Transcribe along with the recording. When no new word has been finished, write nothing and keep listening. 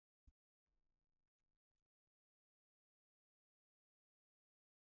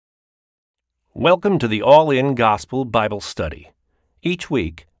Welcome to the All-In Gospel Bible Study. Each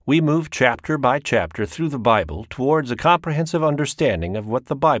week, we move chapter by chapter through the Bible towards a comprehensive understanding of what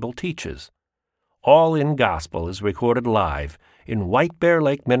the Bible teaches. All-In Gospel is recorded live in White Bear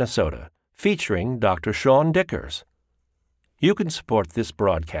Lake, Minnesota, featuring Dr. Sean Dickers. You can support this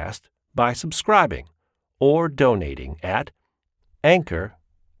broadcast by subscribing or donating at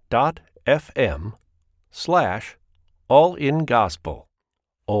anchor.fm/allingospel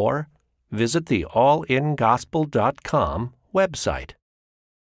or visit the allingospel.com website.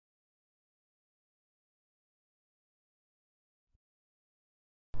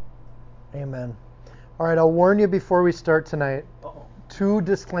 Amen. All right, I'll warn you before we start tonight. Two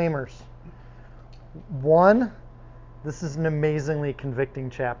disclaimers. One, this is an amazingly convicting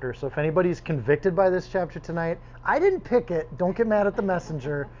chapter. So if anybody's convicted by this chapter tonight, I didn't pick it. Don't get mad at the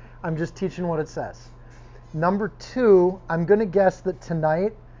messenger. I'm just teaching what it says. Number two, I'm going to guess that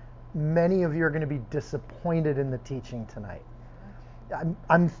tonight, many of you are going to be disappointed in the teaching tonight.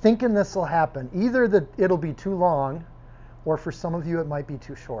 I'm thinking this will happen. Either that it'll be too long, or for some of you it might be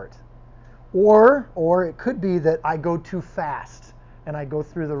too short. Or it could be that I go too fast and I go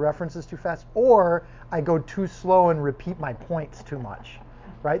through the references too fast, or I go too slow and repeat my points too much.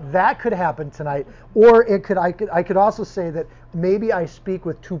 Right? That could happen tonight. Or I could also say that maybe I speak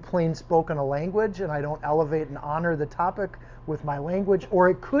with too plain spoken a language and I don't elevate and honor the topic with my language. Or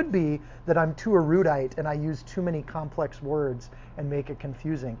it could be that I'm too erudite and I use too many complex words and make it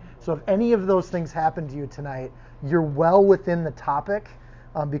confusing. So if any of those things happen to you tonight, you're well within the topic,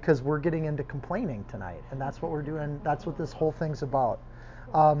 because we're getting into complaining tonight. And that's what we're doing. That's what this whole thing's about.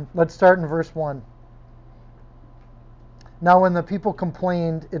 Let's start in verse 1. Now when the people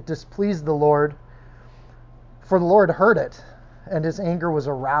complained, it displeased the Lord, for the Lord heard it, and his anger was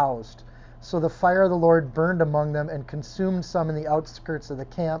aroused. So the fire of the Lord burned among them and consumed some in the outskirts of the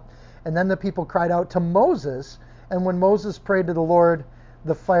camp. And then the people cried out to Moses, and when Moses prayed to the Lord,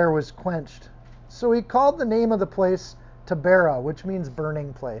 the fire was quenched. So he called the name of the place Taberah, which means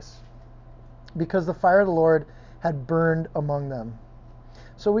burning place, because the fire of the Lord had burned among them.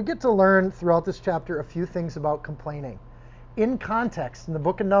 So we get to learn throughout this chapter a few things about complaining. In context, in the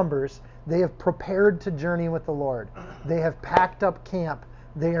book of Numbers, they have prepared to journey with the Lord. They have packed up camp.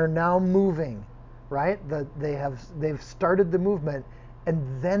 They are now moving, right? They've started the movement,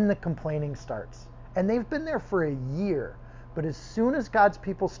 and then the complaining starts. And they've been there for a year. But as soon as God's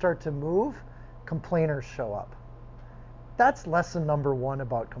people start to move, complainers show up. That's lesson number one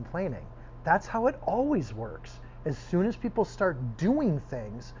about complaining. That's how it always works. As soon as people start doing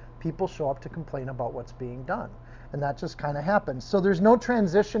things, people show up to complain about what's being done. And that just kind of happens. So there's no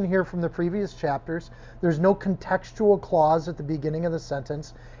transition here from the previous chapters. There's no contextual clause at the beginning of the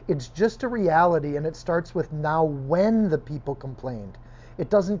sentence. It's just a reality, and it starts with now when the people complained. It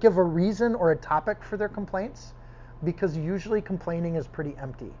doesn't give a reason or a topic for their complaints, because usually complaining is pretty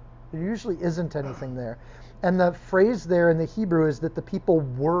empty. There usually isn't anything there. And the phrase there in the Hebrew is that the people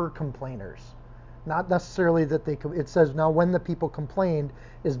were complainers. Not necessarily that it says now when the people complained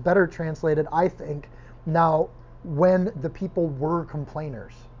is better translated, I think, now when the people were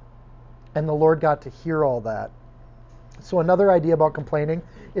complainers. And the Lord got to hear all that. So another idea about complaining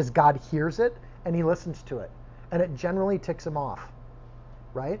is God hears it and he listens to it. And it generally ticks him off,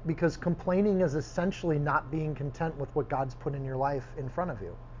 right? Because complaining is essentially not being content with what God's put in your life in front of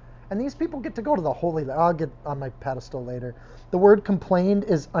you. And these people get to go to the Holy Land. I'll get on my pedestal later. The word complained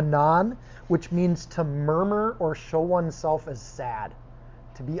is anan, which means to murmur or show oneself as sad,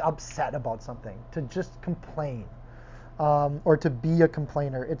 to be upset about something, to just complain, or to be a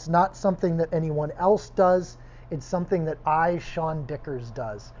complainer. It's not something that anyone else does. It's something that I, Sean Dickers,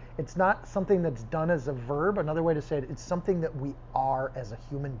 does. It's not something that's done as a verb. Another way to say it, it's something that we are as a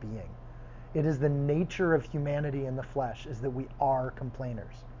human being. It is the nature of humanity in the flesh, is that we are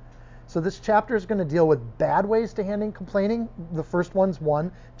complainers. So this chapter is going to deal with bad ways to handle complaining. The first one's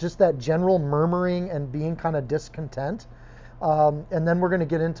just that general murmuring and being kind of discontent. And then we're going to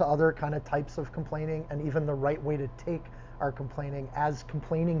get into other kind of types of complaining and even the right way to take our complaining as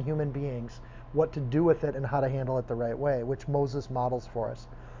complaining human beings, what to do with it and how to handle it the right way, which Moses models for us.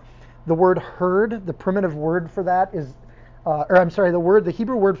 The word heard, the primitive word for that is, the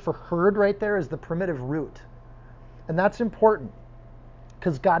Hebrew word for heard right there is the primitive root. And that's important,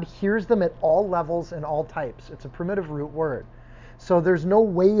 because God hears them at all levels and all types. It's a primitive root word. So there's no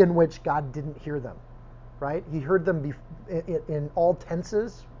way in which God didn't hear them, right? He heard them in all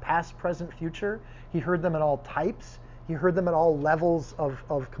tenses, past, present, future. He heard them in all types. He heard them at all levels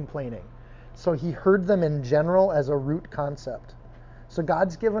of complaining. So he heard them in general as a root concept. So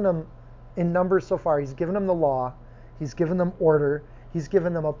God's given them, in Numbers so far, he's given them the law. He's given them order. He's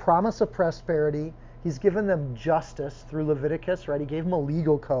given them a promise of prosperity. He's given them justice through Leviticus, right? He gave them a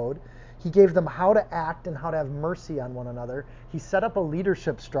legal code. He gave them how to act and how to have mercy on one another. He set up a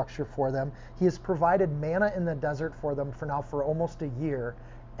leadership structure for them. He has provided manna in the desert for them for almost a year,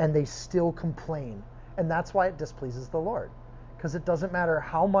 and they still complain. And that's why it displeases the Lord, because it doesn't matter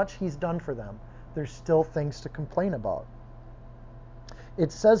how much he's done for them, there's still things to complain about.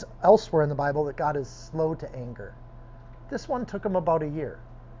 It says elsewhere in the Bible that God is slow to anger. This one took him about a year,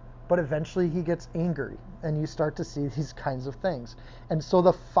 but eventually he gets angry, and you start to see these kinds of things. And so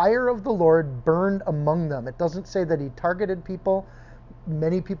the fire of the Lord burned among them. It doesn't say that he targeted people.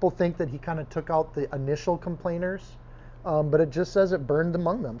 Many people think that he kind of took out the initial complainers, but it just says it burned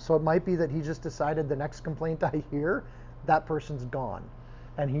among them. So it might be that he just decided the next complaint I hear, that person's gone.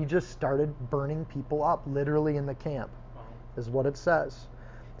 And he just started burning people up, literally in the camp, is what it says.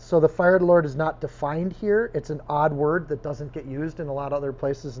 So the fire of the Lord is not defined here. It's an odd word that doesn't get used in a lot of other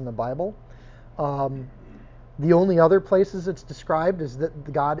places in the Bible. The only other places it's described is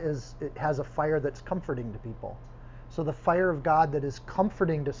that God has a fire that's comforting to people. So the fire of God that is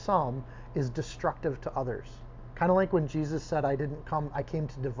comforting to some is destructive to others. Kind of like when Jesus said, I came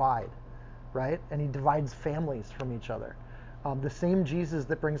to divide, right? And he divides families from each other. The same Jesus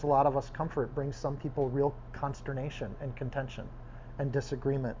that brings a lot of us comfort brings some people real consternation and contention and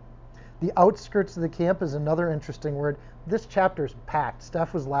disagreement. The outskirts of the camp is another interesting word. This chapter is packed.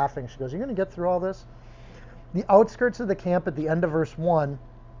 Steph was laughing. She goes, "You're going to get through all this?" The outskirts of the camp at the end of verse 1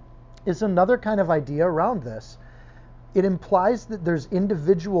 is another kind of idea around this. It implies that there's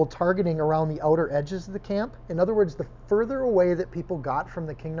individual targeting around the outer edges of the camp. In other words, the further away that people got from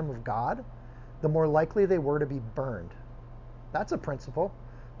the kingdom of God, the more likely they were to be burned. That's a principle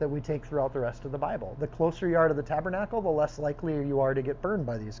that we take throughout the rest of the Bible. The closer you are to the tabernacle, the less likely you are to get burned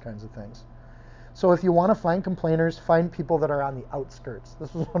by these kinds of things. So if you want to find complainers, find people that are on the outskirts.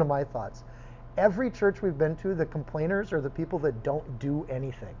 This was one of my thoughts. Every church we've been to, the complainers are the people that don't do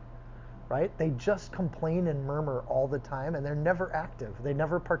anything, right? They just complain and murmur all the time, and they're never active. They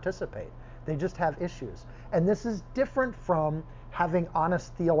never participate. They just have issues. And this is different from having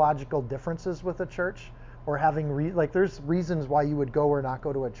honest theological differences with a church, or having, there's reasons why you would go or not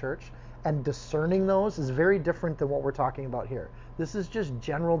go to a church, and discerning those is very different than what we're talking about here. This is just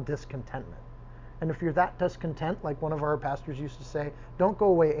general discontentment. And if you're that discontent, like one of our pastors used to say, don't go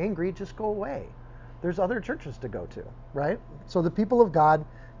away angry, just go away. There's other churches to go to, right? So the people of God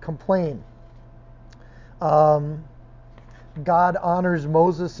complain. God honors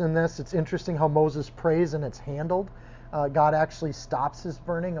Moses in this. It's interesting how Moses prays and it's handled. God actually stops his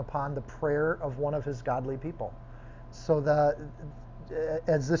burning upon the prayer of one of his godly people. So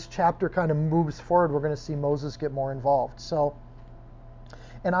as this chapter kind of moves forward, we're going to see Moses get more involved. So,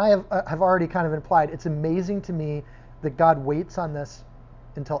 and I have already kind of implied, it's amazing to me that God waits on this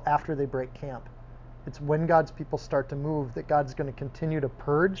until after they break camp. It's when God's people start to move that God's going to continue to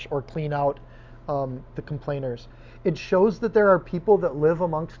purge or clean out the complainers. It shows that there are people that live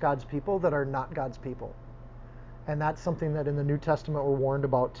amongst God's people that are not God's people. And that's something that in the New Testament we're warned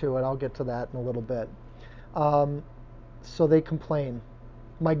about too, and I'll get to that in a little bit. So they complain.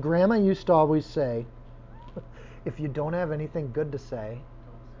 My grandma used to always say, if you don't have anything good to say,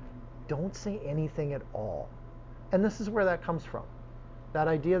 don't say anything at all. And this is where that comes from. That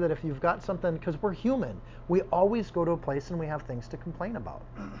idea that if you've got something, because we're human, we always go to a place and we have things to complain about.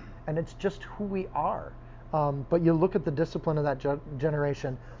 And it's just who we are. But you look at the discipline of that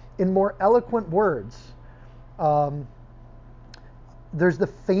generation. In more eloquent words, there's the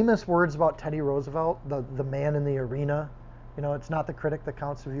famous words about Teddy Roosevelt, the man in the arena. You know, it's not the critic that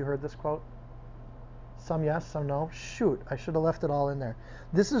counts. Have you heard this quote? Some yes, some no. Shoot, I should have left it all in there.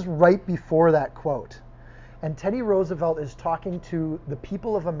 This is right before that quote. And Teddy Roosevelt is talking to the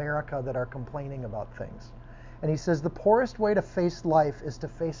people of America that are complaining about things. And he says, the poorest way to face life is to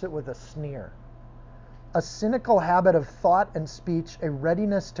face it with a sneer. A cynical habit of thought and speech, a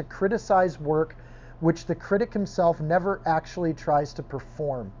readiness to criticize work which the critic himself never actually tries to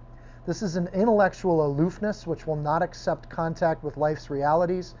perform. This is an intellectual aloofness which will not accept contact with life's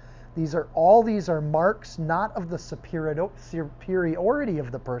realities. These are marks not of the superiority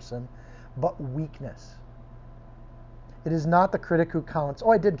of the person, but weakness. It is not the critic who counts.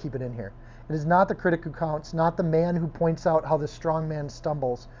 Oh, I did keep it in here. It is not the critic who counts, not the man who points out how the strong man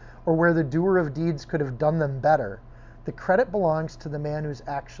stumbles, or where the doer of deeds could have done them better. The credit belongs to the man who's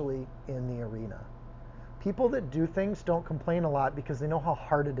actually in the arena. People that do things don't complain a lot because they know how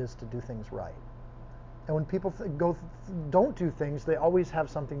hard it is to do things right. And when people don't do things, they always have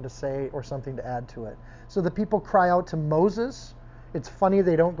something to say or something to add to it. So the people cry out to Moses. It's funny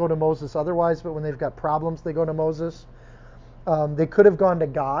they don't go to Moses otherwise, but when they've got problems, they go to Moses. They could have gone to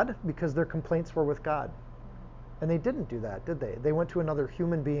God because their complaints were with God. And they didn't do that, did they? They went to another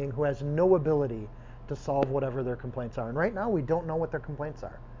human being who has no ability to solve whatever their complaints are. And right now, we don't know what their complaints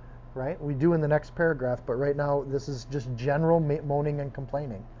are, right? We do in the next paragraph, but right now, this is just general moaning and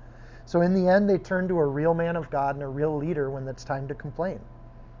complaining. So in the end, they turn to a real man of God and a real leader when it's time to complain.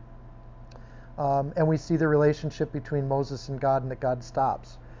 And we see the relationship between Moses and God, and that God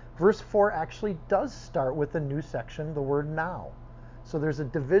stops. Verse 4 actually does start with a new section, the word now. So there's a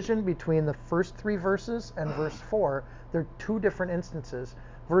division between the first 3 verses and verse 4. They're 2 different instances.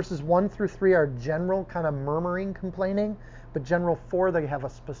 Verses 1 through 3 are general kind of murmuring, complaining, but general 4, they have a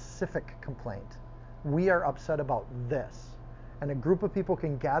specific complaint. We are upset about this. And a group of people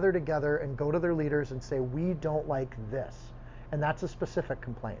can gather together and go to their leaders and say, we don't like this. And that's a specific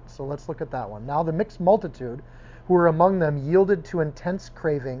complaint. So let's look at that one. Now the mixed multitude who were among them yielded to intense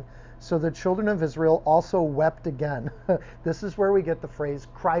craving, so the children of Israel also wept again. This is where we get the phrase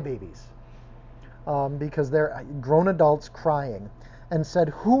crybabies, because they're grown adults crying, and said,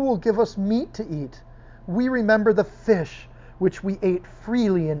 who will give us meat to eat? We remember the fish which we ate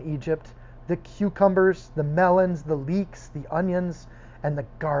freely in Egypt, the cucumbers, the melons, the leeks, the onions, and the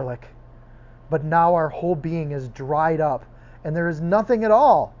garlic. But now our whole being is dried up, and there is nothing at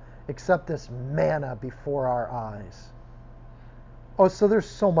all except this manna before our eyes. Oh, so there's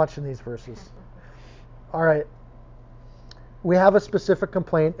so much in these verses. All right. We have a specific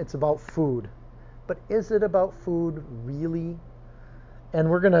complaint. It's about food. But is it about food really? And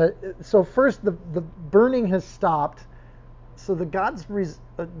we're going to, so first the burning has stopped. So the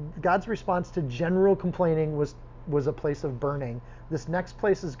God's response to general complaining was a place of burning. This next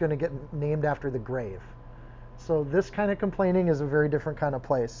place is going to get named after the grave. So this kind of complaining is a very different kind of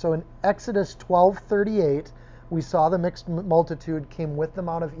place. So in Exodus 12:38, we saw the mixed multitude came with them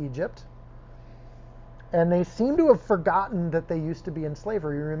out of Egypt. And they seem to have forgotten that they used to be in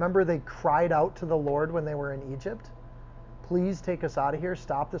slavery. Remember, they cried out to the Lord when they were in Egypt. Please take us out of here.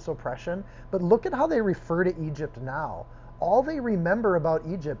 Stop this oppression. But look at how they refer to Egypt now. All they remember about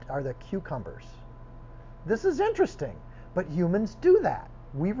Egypt are the cucumbers. This is interesting, but humans do that.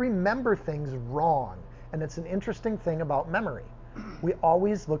 We remember things wrong. And it's an interesting thing about memory. We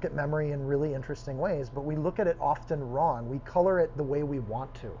always look at memory in really interesting ways, but we look at it often wrong. We color it the way we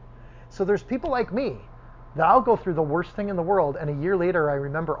want to. So there's people like me that I'll go through the worst thing in the world, and a year later I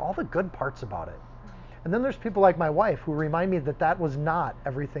remember all the good parts about it. And then there's people like my wife who remind me that that was not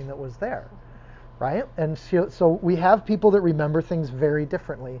everything that was there, right? And so we have people that remember things very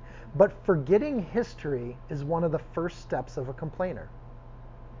differently, but forgetting history is one of the first steps of a complainer.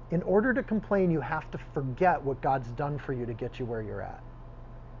 In order to complain, you have to forget what God's done for you to get you where you're at.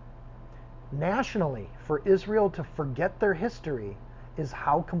 Nationally, for Israel to forget their history is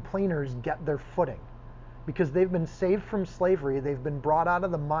how complainers get their footing. Because they've been saved from slavery, they've been brought out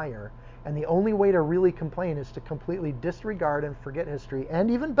of the mire, and the only way to really complain is to completely disregard and forget history,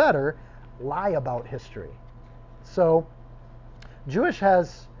 and even better, lie about history. So, Jewish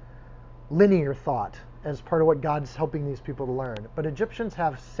has linear thought as part of what God's helping these people to learn. But Egyptians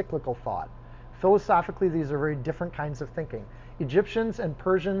have cyclical thought. Philosophically, these are very different kinds of thinking. Egyptians and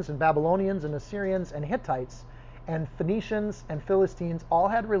Persians and Babylonians and Assyrians and Hittites and Phoenicians and Philistines all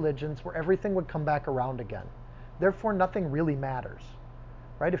had religions where everything would come back around again. Therefore, nothing really matters.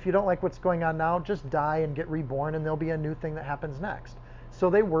 Right? If you don't like what's going on now, just die and get reborn, and there'll be a new thing that happens next. So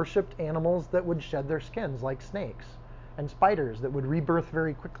they worshipped animals that would shed their skins, like snakes, and spiders that would rebirth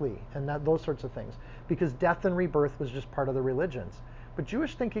very quickly, and those sorts of things, because death and rebirth was just part of the religions. But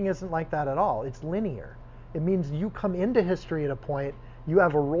Jewish thinking isn't like that at all. It's linear. It means you come into history at a point, you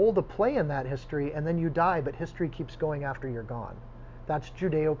have a role to play in that history, and then you die, but history keeps going after you're gone. That's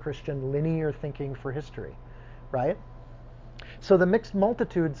Judeo-Christian linear thinking for history, right? So the mixed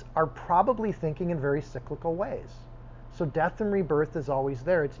multitudes are probably thinking in very cyclical ways. So death and rebirth is always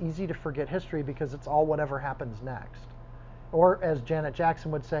there. It's easy to forget history because it's all whatever happens next. Or as Janet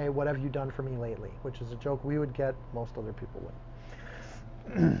Jackson would say, what have you done for me lately? Which is a joke we would get, most other people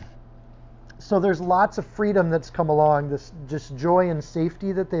would. So there's lots of freedom that's come along, this just joy and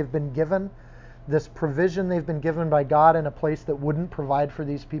safety that they've been given, this provision they've been given by God in a place that wouldn't provide for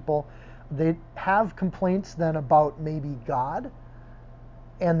these people. They have complaints then about maybe God,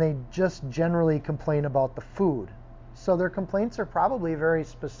 and they just generally complain about the food. So their complaints are probably very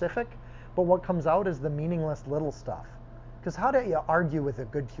specific, but what comes out is the meaningless little stuff. Because how do you argue with a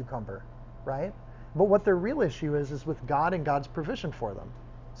good cucumber, right? But what their real issue is with God and God's provision for them.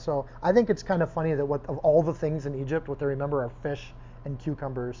 So I think it's kind of funny that of all the things in Egypt, what they remember are fish and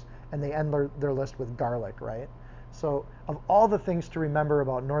cucumbers, and they end their list with garlic, right? So of all the things to remember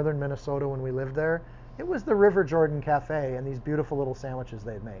about northern Minnesota when we lived there, It was the River Jordan Cafe and these beautiful little sandwiches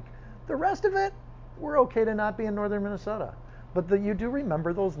they'd make. The rest of it, we're okay to not be in northern Minnesota. But you do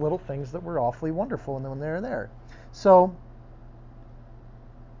remember those little things that were awfully wonderful when they were there. So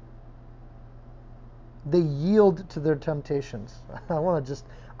they yield to their temptations. I want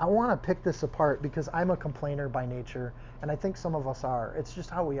to pick this apart because I'm a complainer by nature, and I think some of us are. It's just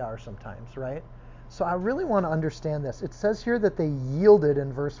how we are sometimes, right? So I really want to understand this. It says here that they yielded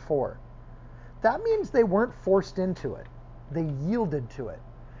in verse 4. That means they weren't forced into it. They yielded to it.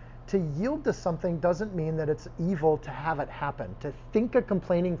 To yield to something doesn't mean that it's evil to have it happen. To think a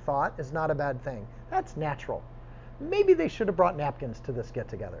complaining thought is not a bad thing. That's natural. Maybe they should have brought napkins to this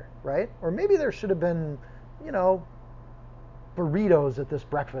get-together, right? Or maybe there should have been, burritos at this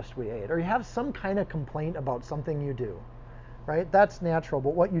breakfast we ate. Or you have some kind of complaint about something you do, right? That's natural.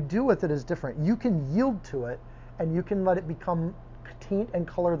 But what you do with it is different. You can yield to it, and you can let it become taint and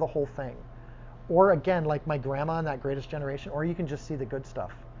color the whole thing. Or again, like my grandma in that Greatest Generation, or you can just see the good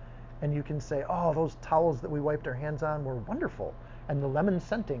stuff. And you can say, oh, those towels that we wiped our hands on were wonderful. And the lemon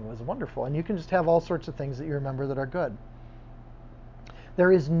scenting was wonderful. And you can just have all sorts of things that you remember that are good.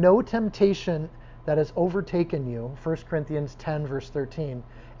 There is no temptation that has overtaken you, 1 Corinthians 10, verse 13,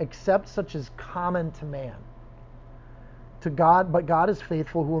 except such as common to man. To God, but God is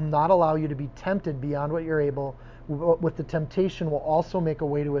faithful, who will not allow you to be tempted beyond what you're able. With the temptation will also make a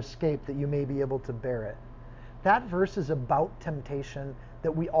way to escape, that you may be able to bear it. That verse is about temptation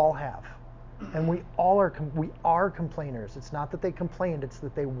that we all have. And we are complainers. It's not that they complained, it's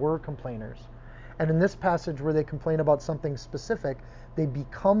that they were complainers. And in this passage where they complain about something specific, they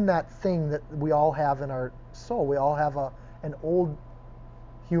become that thing that we all have in our soul. We all have an old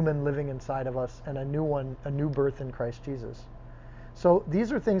human living inside of us and a new one, a new birth in Christ Jesus. So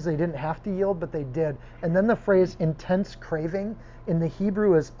these are things they didn't have to yield, but they did. And then the phrase intense craving in the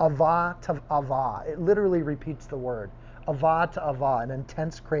Hebrew is ava to ava. It literally repeats the word. Ava to ava, an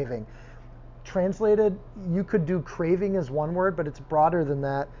intense craving. Translated, you could do craving as one word, but it's broader than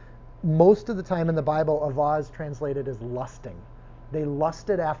that. Most of the time in the Bible, ava is translated as lusting. They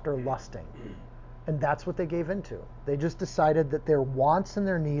lusted after lusting. And that's what they gave into. They just decided that their wants and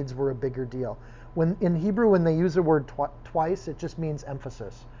their needs were a bigger deal. When in Hebrew, when they use a word twice, it just means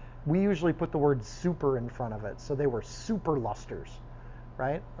emphasis. We usually put the word super in front of it. So they were super lusters,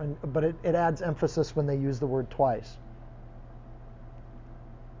 right? But it adds emphasis when they use the word twice.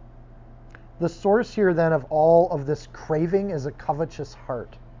 The source here then of all of this craving is a covetous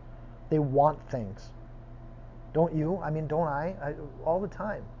heart. They want things. Don't you? I mean, don't I? All the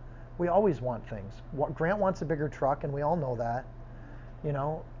time. We always want things. Grant wants a bigger truck, and we all know that.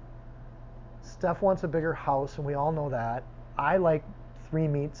 Steph wants a bigger house, and we all know that. I like 3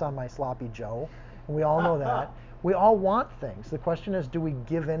 meats on my sloppy Joe, and we all know that. We all want things. The question is, do we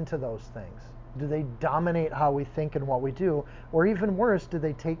give in to those things? Do they dominate how we think and what we do? Or even worse, do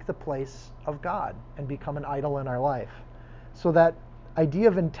they take the place of God and become an idol in our life? So that idea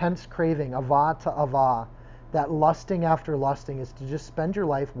of intense craving, ava to ava, that lusting after lusting, is to just spend your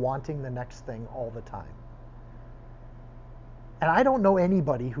life wanting the next thing all the time. And I don't know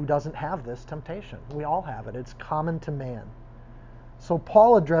anybody who doesn't have this temptation. We all have it. It's common to man. So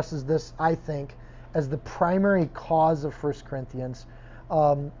Paul addresses this, I think, as the primary cause of 1 Corinthians.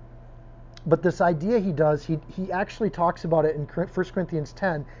 But this idea he does, he actually talks about it in 1 Corinthians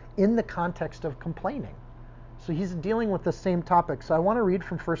 10 in the context of complaining. So he's dealing with the same topic. So I want to read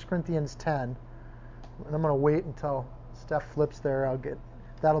from 1 Corinthians 10, and I'm going to wait until Steph flips there.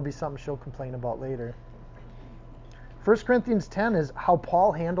 That'll be something she'll complain about later. 1 Corinthians 10 is how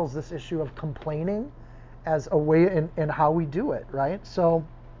Paul handles this issue of complaining as a way in how we do it, right? So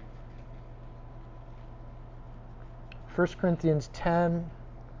 1 Corinthians 10,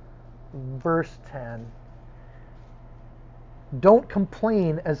 verse 10. Don't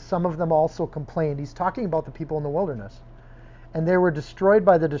complain as some of them also complained. He's talking about the people in the wilderness. And they were destroyed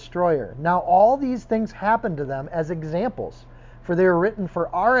by the destroyer. Now all these things happened to them as examples, for they are written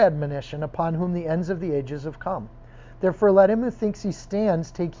for our admonition, upon whom the ends of the ages have come. Therefore let him who thinks he stands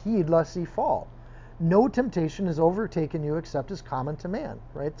take heed lest he fall. No temptation has overtaken you except is common to man,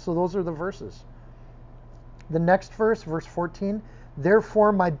 right? So those are the verses. The next verse, verse 14,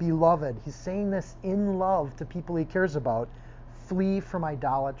 therefore my beloved, he's saying this in love to people he cares about, flee from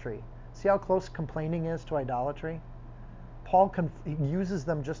idolatry. See how close complaining is to idolatry? Paul uses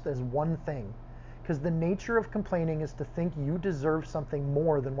them just as one thing, because the nature of complaining is to think you deserve something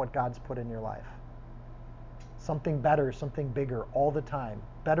more than what God's put in your life. Something better, something bigger, all the time.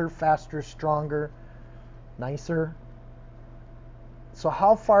 Better, faster, stronger, nicer. So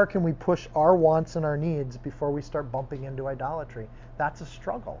how far can we push our wants and our needs before we start bumping into idolatry? That's a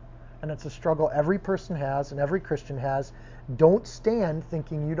struggle. And it's a struggle every person has and every Christian has. Don't stand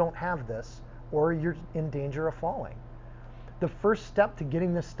thinking you don't have this or you're in danger of falling. The first step to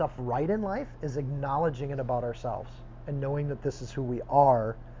getting this stuff right in life is acknowledging it about ourselves and knowing that this is who we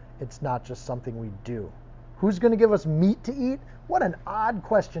are. It's not just something we do. Who's going to give us meat to eat? What an odd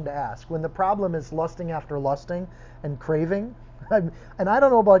question to ask when the problem is lusting after lusting and craving. And I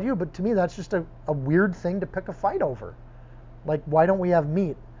don't know about you, but to me that's just a weird thing to pick a fight over. Like, why don't we have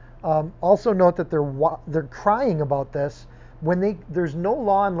meat? Also note that they're crying about this when there's no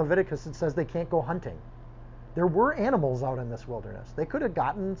law in Leviticus that says they can't go hunting. There were animals out in this wilderness. They could have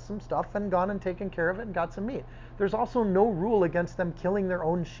gotten some stuff and gone and taken care of it and got some meat. There's also no rule against them killing their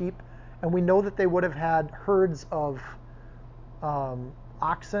own sheep. And we know that they would have had herds of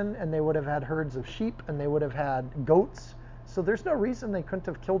oxen, and they would have had herds of sheep, and they would have had goats. So there's no reason they couldn't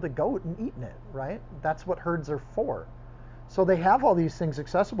have killed a goat and eaten it, right? That's what herds are for. So they have all these things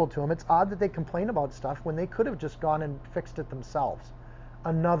accessible to them. It's odd that they complain about stuff when they could have just gone and fixed it themselves.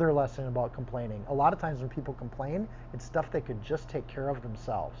 Another lesson about complaining. A lot of times when people complain, it's stuff they could just take care of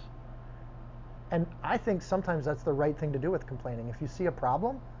themselves. And I think sometimes that's the right thing to do with complaining. If you see a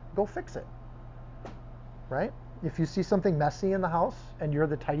problem, go fix it, right? If you see something messy in the house and you're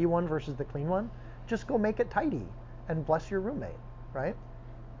the tidy one versus the clean one, just go make it tidy and bless your roommate, right?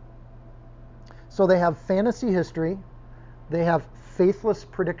 So they have fantasy history, they have faithless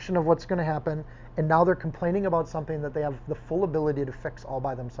prediction of what's going to happen, and now they're complaining about something that they have the full ability to fix all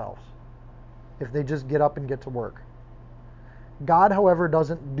by themselves if they just get up and get to work. God, however,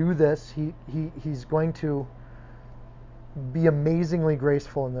 doesn't do this. He's going to be amazingly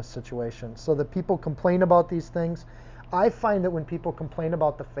graceful in this situation. So the people complain about these things. I find that when people complain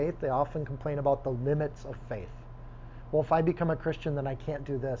about the faith, they often complain about the limits of faith. Well, if I become a Christian, then I can't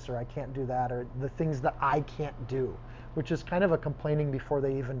do this, or I can't do that, or the things that I can't do, which is kind of a complaining before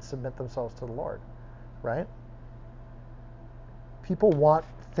they even submit themselves to the Lord, right? People want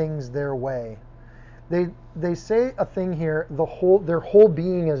things their way. They say a thing here, their whole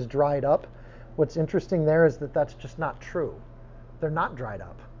being is dried up. What's interesting there is that that's just not true. They're not dried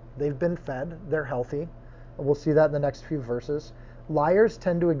up. They've been fed. They're healthy. We'll see that in the next few verses. Liars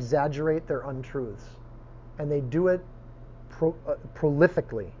tend to exaggerate their untruths, and they do it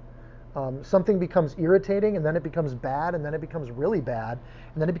prolifically. Something becomes irritating, and then it becomes bad, and then it becomes really bad,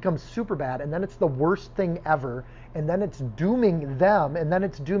 and then it becomes super bad, and then it's the worst thing ever, and then it's dooming them, and then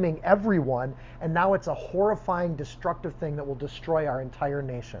it's dooming everyone, and now it's a horrifying, destructive thing that will destroy our entire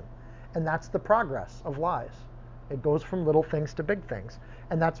nation. And that's the progress of lies. It goes from little things to big things.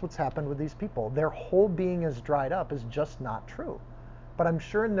 And that's what's happened with these people. Their whole being is dried up is just not true. But I'm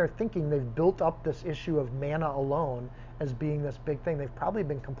sure in their thinking they've built up this issue of manna alone as being this big thing. They've probably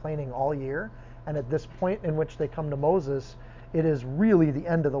been complaining all year. And at this point in which they come to Moses, it is really the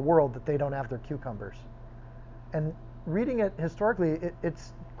end of the world that they don't have their cucumbers. And reading it historically,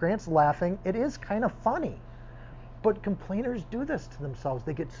 Grant's laughing. It is kind of funny. But complainers do this to themselves.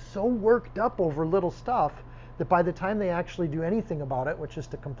 They get so worked up over little stuff that by the time they actually do anything about it, which is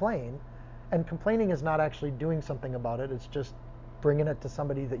to complain, and complaining is not actually doing something about it, it's just bringing it to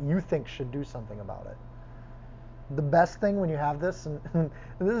somebody that you think should do something about it. The best thing when you have this, and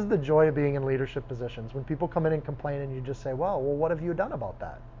this is the joy of being in leadership positions, when people come in and complain and you just say, well, what have you done about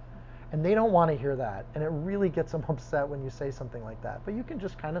that? And they don't want to hear that. And it really gets them upset when you say something like that. But you can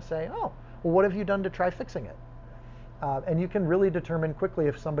just kind of say, oh, well, what have you done to try fixing it? And you can really determine quickly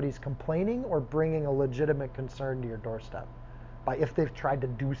if somebody's complaining or bringing a legitimate concern to your doorstep by if they've tried to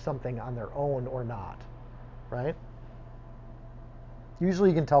do something on their own or not, right? Usually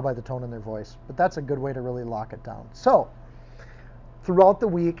you can tell by the tone in their voice, but that's a good way to really lock it down. So, throughout the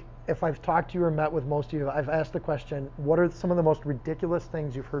week, if I've talked to you or met with most of you, I've asked the question, what are some of the most ridiculous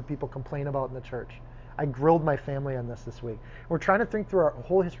things you've heard people complain about in the church? I grilled my family on this week. We're trying to think through our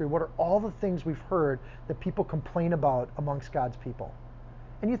whole history. What are all the things we've heard that people complain about amongst God's people?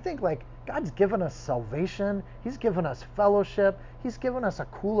 And you think, like, God's given us salvation. He's given us fellowship. He's given us a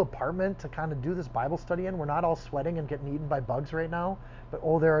cool apartment to kind of do this Bible study in. We're not all sweating and getting eaten by bugs right now. But,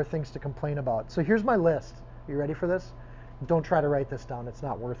 there are things to complain about. So here's my list. Are you ready for this? Don't try to write this down. It's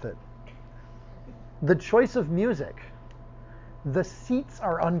not worth it. The choice of music. The seats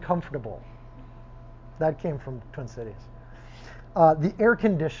are uncomfortable. That came from Twin Cities. The air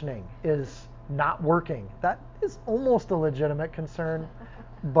conditioning is not working. That is almost a legitimate concern,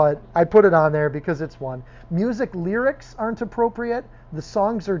 but I put it on there because it's one. Music lyrics aren't appropriate. The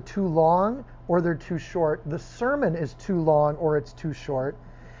songs are too long or they're too short. The sermon is too long or it's too short.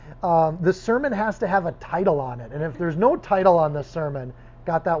 The sermon has to have a title on it. And if there's no title on the sermon,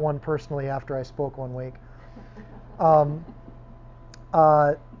 got that one personally after I spoke one week.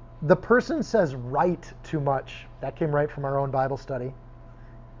 The person says right too much. That came right from our own Bible study,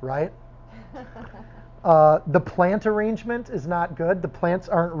 right? The plant arrangement is not good. The plants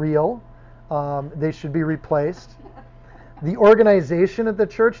aren't real. They should be replaced. The organization of the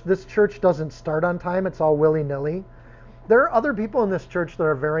church, this church doesn't start on time. It's all willy-nilly. There are other people in this church that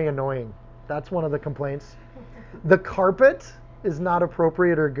are very annoying. That's one of the complaints. The carpet is not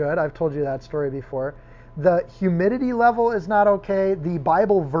appropriate or good. I've told you that story before. The humidity level is not okay. The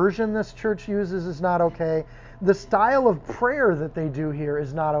Bible version this church uses is not okay. The style of prayer that they do here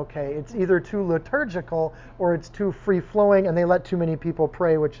is not okay. It's either too liturgical or it's too free-flowing, and they let too many people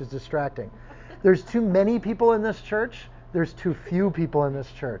pray, which is distracting. There's too many people in this church. There's too few people in this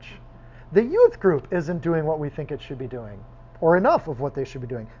church. The youth group isn't doing what we think it should be doing, or enough of what they should be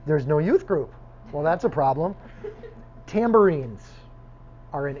doing. There's no youth group. Well, that's a problem. Tambourines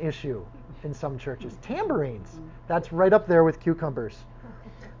are an issue in some churches. Tambourines, that's right up there with cucumbers.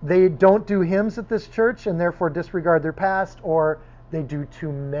 They don't do hymns at this church and therefore disregard their past, or they do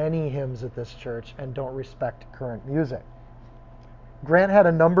too many hymns at this church and don't respect current music. Grant had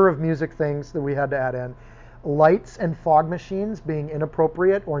a number of music things that we had to add in. Lights and fog machines being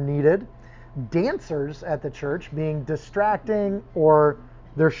inappropriate or needed. Dancers at the church being distracting, or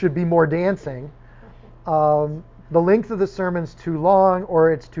there should be more dancing. The length of the sermon's too long,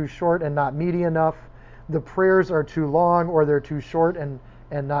 or it's too short and not meaty enough. The prayers are too long, or they're too short and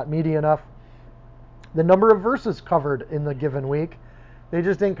not meaty enough. The number of verses covered in the given week, they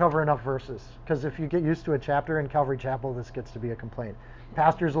just didn't cover enough verses. Because if you get used to a chapter in Calvary Chapel, this gets to be a complaint.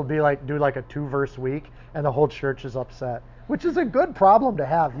 Pastors will do like a 2-verse week, and the whole church is upset, which is a good problem to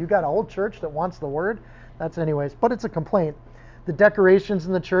have. You got a whole church that wants the word. That's anyways, but it's a complaint. The decorations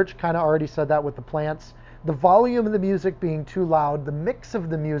in the church, kind of already said that with the plants. The volume of the music being too loud, the mix of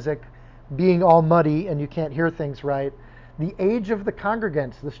the music being all muddy and you can't hear things right. The age of the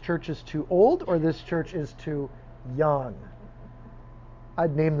congregants, this church is too old or this church is too young.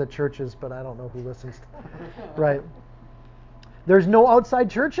 I'd name the churches, but I don't know who listens. Right. There's no outside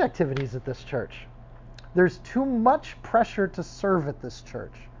church activities at this church. There's too much pressure to serve at this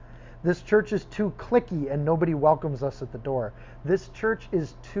church. This church is too cliquey and nobody welcomes us at the door. This church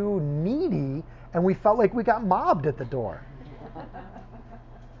is too needy and we felt like we got mobbed at the door.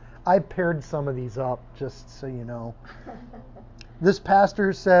 I paired some of these up just so you know. This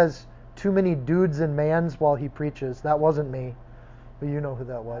pastor says too many dudes and mans while he preaches. That wasn't me, but you know who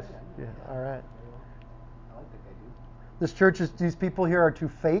that was. Yeah, all right. This church is, these people here are too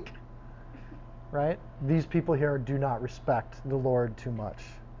fake, right? These people here do not respect the Lord too much.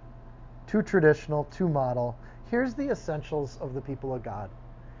 Too traditional, too model. Here's the essentials of the people of God.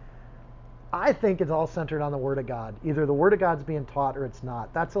 I think it's all centered on the Word of God. Either the Word of God's being taught or it's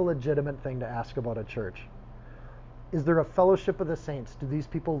not. That's a legitimate thing to ask about a church. Is there a fellowship of the saints? Do these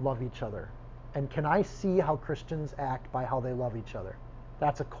people love each other? And can I see how Christians act by how they love each other?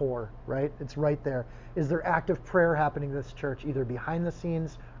 That's a core, right? It's right there. Is there active prayer happening in this church, either behind the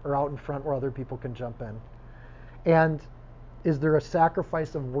scenes or out in front where other people can jump in? And is there a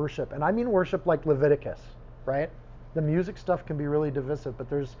sacrifice of worship? And I mean worship like Leviticus, right? The music stuff can be really divisive, but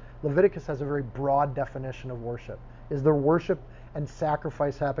Leviticus has a very broad definition of worship. Is there worship and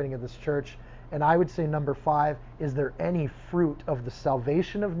sacrifice happening at this church? And I would say number 5, is there any fruit of the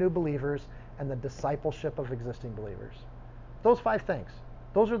salvation of new believers and the discipleship of existing believers? Those 5 things.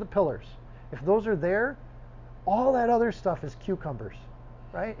 Those are the pillars. If those are there, all that other stuff is cucumbers,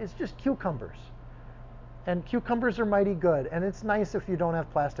 right? It's just cucumbers. And cucumbers are mighty good. And it's nice if you don't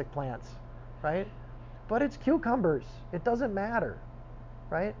have plastic plants, right? But it's cucumbers. It doesn't matter,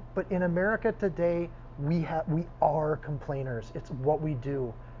 right? But in America today, we are complainers. It's what we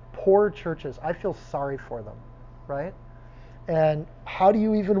do. Poor churches, I feel sorry for them, right? And how do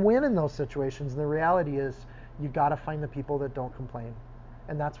you even win in those situations? And the reality is, you got to find the people that don't complain.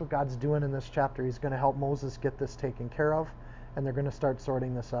 And that's what God's doing in this chapter. He's going to help Moses get this taken care of, and they're going to start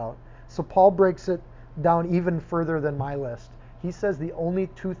sorting this out. So Paul breaks it down even further than my list. He says the only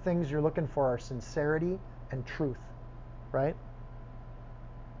 2 things you're looking for are sincerity and truth, right?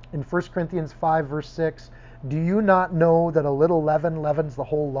 In 1 Corinthians 5, verse 6, do you not know that a little leaven leavens the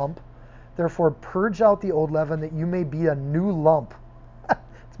whole lump? Therefore, purge out the old leaven that you may be a new lump.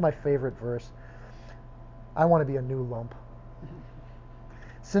 It's my favorite verse. I want to be a new lump.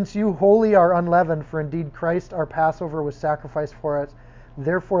 Since you wholly are unleavened, for indeed Christ our Passover was sacrificed for us,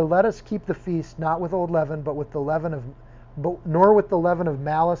 therefore let us keep the feast not with old leaven, but with the leaven of nor with the leaven of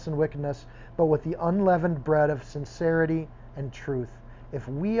malice and wickedness, but with the unleavened bread of sincerity and truth. If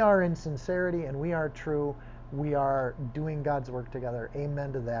we are in sincerity and we are true, we are doing God's work together.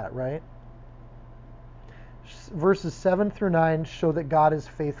 Amen to that, right? Verses 7 through 9 show that God is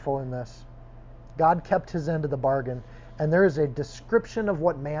faithful in this. God kept his end of the bargain. And there is a description of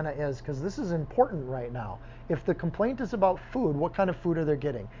what manna is, because this is important right now. If the complaint is about food, what kind of food are they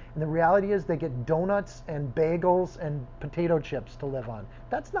getting? And the reality is they get donuts and bagels and potato chips to live on.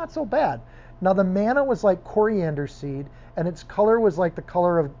 That's not so bad. Now the manna was like coriander seed, and its color was like the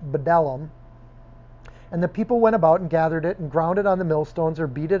color of bdellium. And the people went about and gathered it and ground it on the millstones or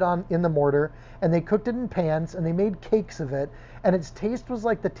beat it in the mortar, and they cooked it in pans, and they made cakes of it. And its taste was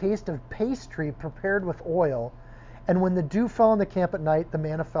like the taste of pastry prepared with oil. And when the dew fell on the camp at night, the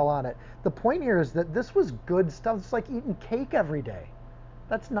manna fell on it. The point here is that this was good stuff. It's like eating cake every day.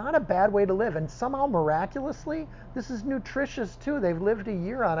 That's not a bad way to live. And somehow, miraculously, this is nutritious too. They've lived a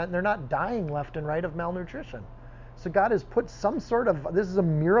year on it, and they're not dying left and right of malnutrition. So God has put some sort of, this is a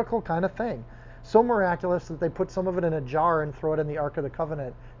miracle kind of thing. So miraculous that they put some of it in a jar and throw it in the Ark of the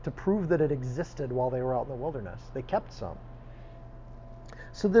Covenant to prove that it existed while they were out in the wilderness. They kept some.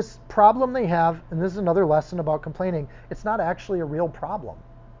 So this problem they have, and this is another lesson about complaining, it's not actually a real problem.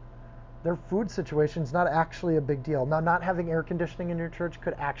 Their food situation is not actually a big deal. Now, not having air conditioning in your church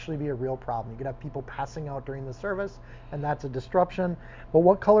could actually be a real problem. You could have people passing out during the service, and that's a disruption. But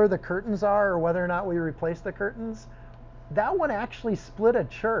what color the curtains are, or whether or not we replace the curtains, that one actually split a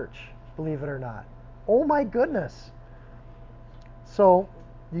church, believe it or not. Oh my goodness. So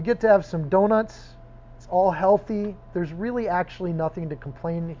you get to have some donuts. It's all healthy. There's really actually nothing to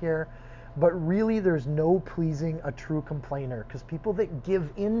complain here. But really, there's no pleasing a true complainer, because people that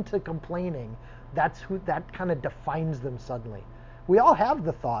give in to complaining, that kind of defines them suddenly. We all have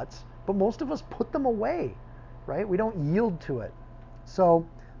the thoughts, but most of us put them away, right? We don't yield to it. So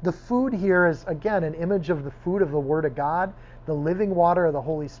the food here is, again, an image of the food of the Word of God, the living water of the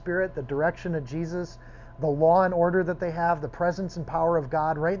Holy Spirit, the direction of Jesus, the law and order that they have, the presence and power of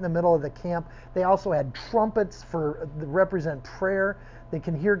God right in the middle of the camp. They also had trumpets that represent prayer. They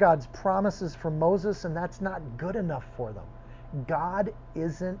can hear God's promises from Moses, and that's not good enough for them. God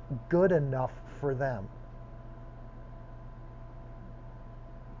isn't good enough for them.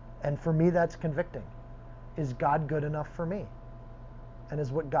 And for me, that's convicting. Is God good enough for me? And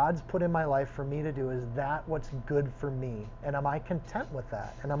is what God's put in my life for me to do, is that what's good for me? And am I content with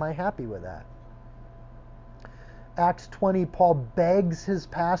that? And am I happy with that? Acts 20, Paul begs his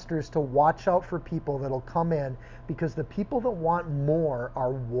pastors to watch out for people that'll come in, because the people that want more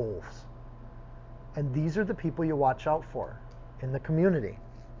are wolves. And these are the people you watch out for in the community,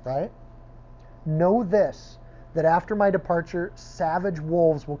 right? Know this, that after my departure, savage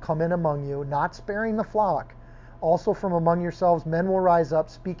wolves will come in among you, not sparing the flock. Also from among yourselves, men will rise up,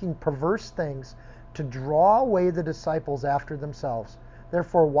 speaking perverse things, to draw away the disciples after themselves.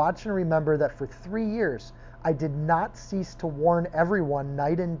 Therefore, watch and remember that for 3 years, I did not cease to warn everyone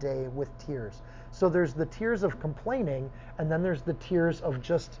night and day with tears. So there's the tears of complaining, and then there's the tears of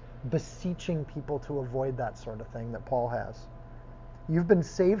just beseeching people to avoid that sort of thing that Paul has. You've been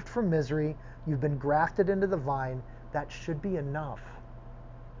saved from misery. You've been grafted into the vine. That should be enough,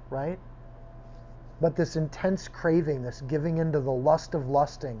 right? But this intense craving, this giving into the lust of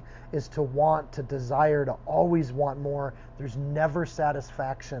lusting, is to want, to desire, to always want more. There's never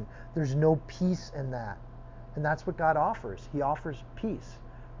satisfaction. There's no peace in that. And that's what God offers. He offers peace.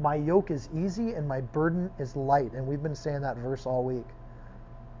 My yoke is easy and my burden is light. And we've been saying that verse all week.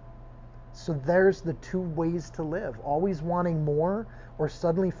 So there's the two ways to live. Always wanting more, or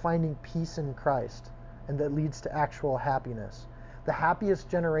suddenly finding peace in Christ. And that leads to actual happiness. The happiest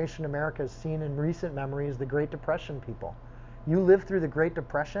generation America has seen in recent memory is the Great Depression people. You live through the Great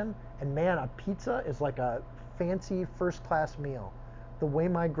Depression, and man, a pizza is like a fancy first-class meal. The way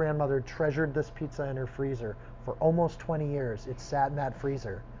my grandmother treasured this pizza in her freezer for almost 20 years, it sat in that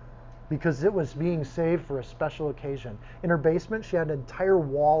freezer because it was being saved for a special occasion. In her basement, she had an entire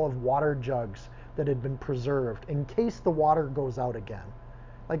wall of water jugs that had been preserved in case the water goes out again.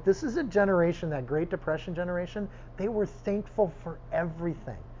 Like, this is a generation, that Great Depression generation, they were thankful for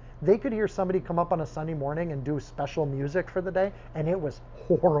everything. They could hear somebody come up on a Sunday morning and do special music for the day, and it was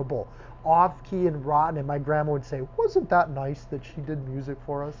horrible, off-key and rotten, and my grandma would say, wasn't that nice that she did music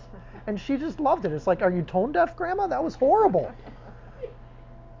for us? And she just loved it. It's like, are you tone deaf, Grandma? That was horrible.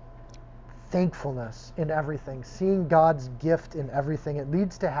 Thankfulness in everything, seeing God's gift in everything, it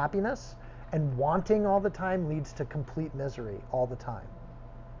leads to happiness, and wanting all the time leads to complete misery all the time.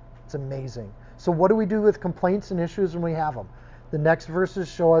 It's amazing. So what do we do with complaints and issues when we have them? The next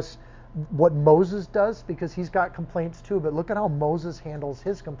verses show us what Moses does, because he's got complaints too, but look at how Moses handles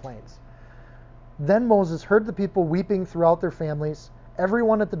his complaints. Then Moses heard the people weeping throughout their families,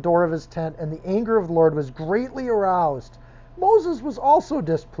 everyone at the door of his tent, and the anger of the Lord was greatly aroused Moses was also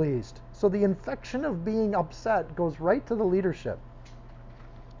displeased. So the infection of being upset goes right to the leadership.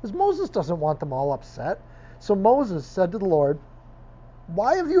 Because Moses doesn't want them all upset. So Moses said to the Lord,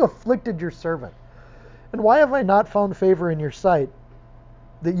 "Why have you afflicted your servant? And why have I not found favor in your sight,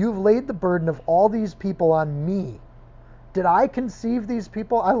 that you've laid the burden of all these people on me? Did I conceive these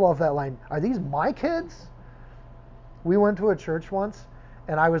people?" I love that line. Are these my kids? We went to a church once,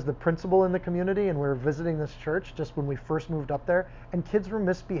 and I was the principal in the community, and we were visiting this church just when we first moved up there, and kids were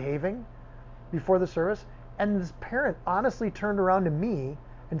misbehaving before the service, and this parent honestly turned around to me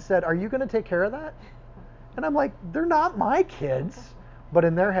and said, "Are you going to take care of that?" And I'm like, "They're not my kids." But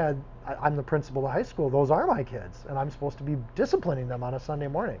in their head, I'm the principal of high school, those are my kids, and I'm supposed to be disciplining them on a Sunday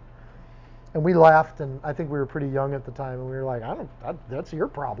morning. And we laughed, and I think we were pretty young at the time, and we were like, that's your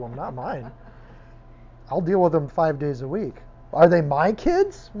problem, not mine. I'll deal with them 5 days a week. Are they my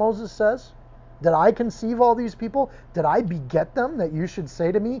kids? Moses says. Did I conceive all these people? Did I beget them, that you should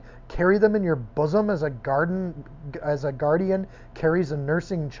say to me, carry them in your bosom as a guardian carries a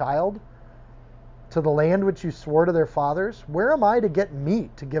nursing child to the land which you swore to their fathers? Where am I to get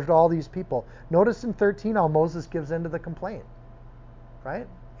meat to give to all these people? Notice in 13 how Moses gives in to the complaint, right?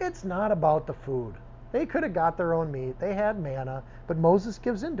 It's not about the food. They could have got their own meat. They had manna, but Moses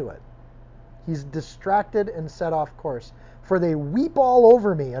gives into it. He's distracted and set off course. For they weep all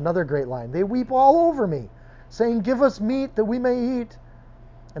over me. Another great line. They weep all over me, saying, "Give us meat that we may eat."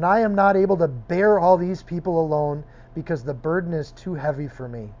 And I am not able to bear all these people alone, because the burden is too heavy for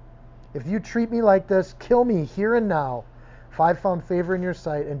me. If you treat me like this, kill me here and now, if I've found favor in your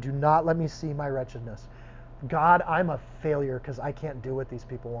sight, and do not let me see my wretchedness. God, I'm a failure because I can't do what these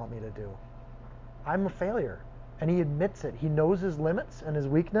people want me to do. I'm a failure. And he admits it. He knows his limits and his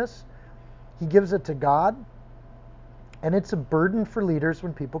weakness. He gives it to God. And it's a burden for leaders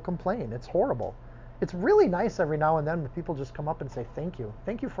when people complain. It's horrible. It's really nice every now and then when people just come up and say, "Thank you.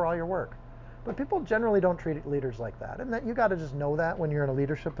 Thank you for all your work." But people generally don't treat leaders like that. And that you got to just know that when you're in a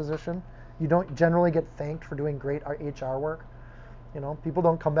leadership position. You don't generally get thanked for doing great HR work. People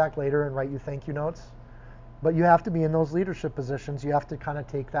don't come back later and write you thank you notes. But you have to be in those leadership positions. You have to kind of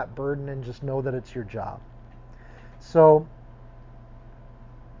take that burden and just know that it's your job. So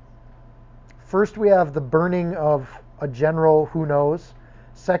first we have the burning of a general who knows.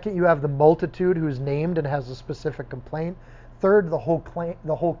 Second, you have the multitude who's named and has a specific complaint. Third, the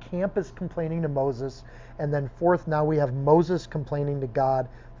whole camp is complaining to Moses. And then fourth, now we have Moses complaining to God.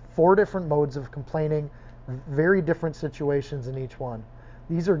 4 different modes of complaining, very different situations in each one.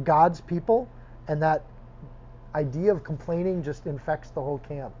 These are God's people, and that idea of complaining just infects the whole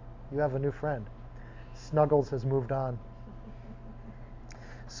camp. You have a new friend. Snuggles has moved on.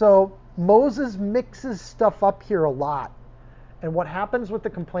 So Moses mixes stuff up here a lot. And what happens with the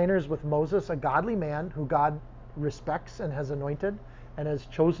complainers with Moses, a godly man who God respects and has anointed and has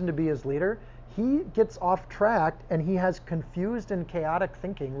chosen to be his leader, he gets off track and he has confused and chaotic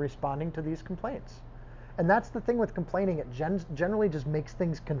thinking responding to these complaints. And that's the thing with complaining. It generally just makes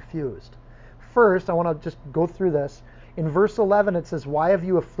things confused. First, I want to just go through this. In verse 11, it says, "Why have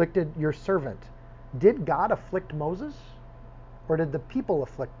you afflicted your servant?" Did God afflict Moses? Or did the people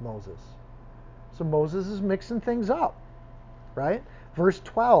afflict Moses? So Moses is mixing things up, right? Verse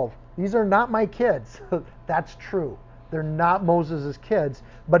 12, "These are not my kids." That's true. They're not Moses' kids.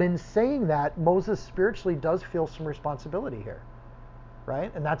 But in saying that, Moses spiritually does feel some responsibility here,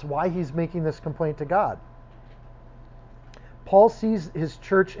 right? And that's why he's making this complaint to God. Paul sees his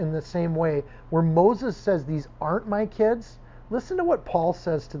church in the same way. Where Moses says, "These aren't my kids," listen to what Paul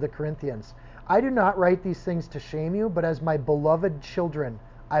says to the Corinthians. "I do not write these things to shame you, but as my beloved children,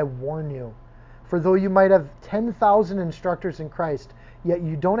 I warn you. For though you might have 10,000 instructors in Christ, yet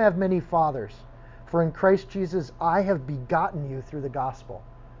you don't have many fathers. For in Christ Jesus, I have begotten you through the gospel."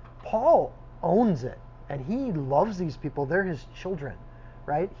 Paul owns it, and he loves these people. They're his children,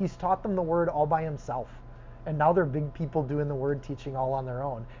 right? He's taught them the word all by himself. And now they're big people doing the word teaching all on their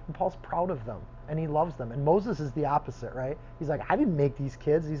own. And Paul's proud of them, and he loves them. And Moses is the opposite, right? He's like, "I didn't make these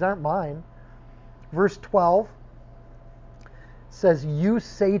kids. These aren't mine." Verse 12 says, "You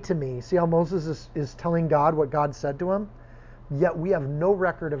say to me," see how Moses is telling God what God said to him? Yet we have no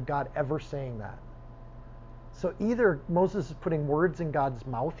record of God ever saying that. So either Moses is putting words in God's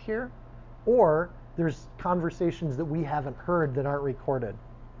mouth here, or there's conversations that we haven't heard that aren't recorded.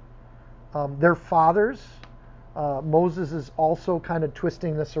 Their fathers, Moses is also kind of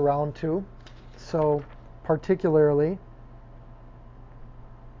twisting this around too. So particularly,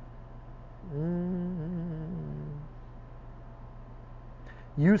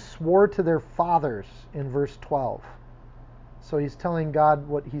 you swore to their fathers in verse 12. So he's telling God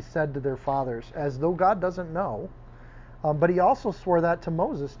what he said to their fathers, as though God doesn't know. But he also swore that to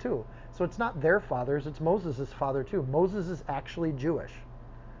Moses too. So it's not their fathers, it's Moses' father too. Moses is actually Jewish.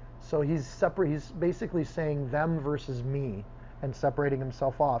 So he's separate. He's basically saying them versus me and separating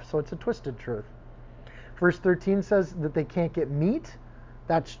himself off. So it's a twisted truth. Verse 13 says that they can't get meat.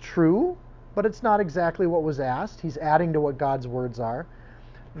 That's true, but it's not exactly what was asked. He's adding to what God's words are.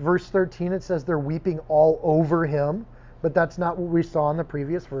 Verse 13, it says they're weeping all over him, but that's not what we saw in the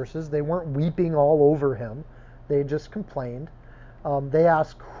previous verses. They weren't weeping all over him. They just complained. They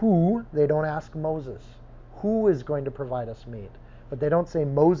ask who. They don't ask Moses. Who is going to provide us meat? But they don't say,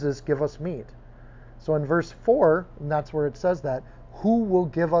 Moses, give us meat. So in verse 4, and that's where it says that, who will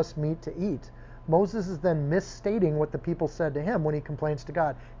give us meat to eat? Moses is then misstating what the people said to him when he complains to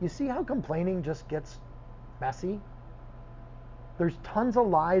God. You see how complaining just gets messy? There's tons of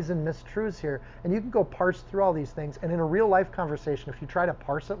lies and mistruths here, and you can go parse through all these things, and in a real life conversation, if you try to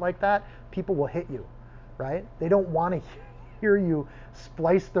parse it like that, people will hit you, right? They don't want to hear you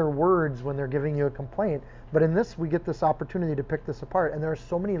splice their words when they're giving you a complaint. But in this, we get this opportunity to pick this apart. And there are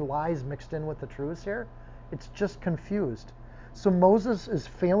so many lies mixed in with the truths here. It's just confused. So Moses is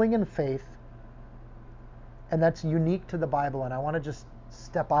failing in faith, and that's unique to the Bible. And I want to just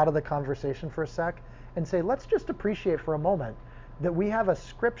step out of the conversation for a sec and say, let's just appreciate for a moment that we have a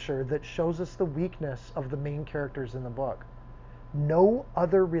scripture that shows us the weakness of the main characters in the book. No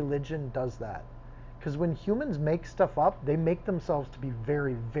other religion does that. Because when humans make stuff up, they make themselves to be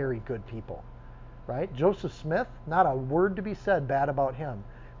very, very good people. Right? Joseph Smith, not a word to be said bad about him.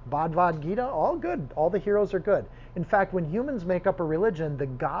 Bhagavad Gita, all good. All the heroes are good. In fact, when humans make up a religion, the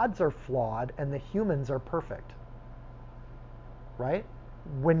gods are flawed and the humans are perfect. Right?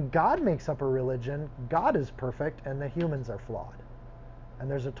 When God makes up a religion, God is perfect and the humans are flawed. And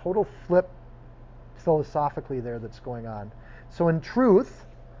there's a total flip philosophically there that's going on. So in truth,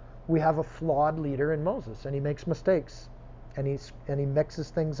 we have a flawed leader in Moses, and he makes mistakes, and he mixes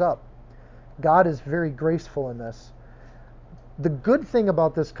things up. God is very graceful in this. The good thing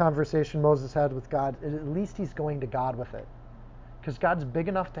about this conversation Moses had with God is at least he's going to God with it. Because God's big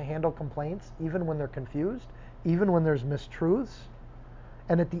enough to handle complaints, even when they're confused, even when there's mistruths.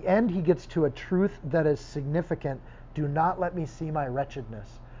 And at the end, he gets to a truth that is significant. Do not let me see my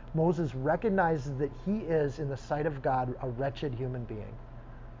wretchedness. Moses recognizes that he is, in the sight of God, a wretched human being.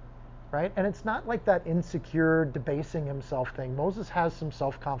 Right? And it's not like that insecure, debasing himself thing. Moses has some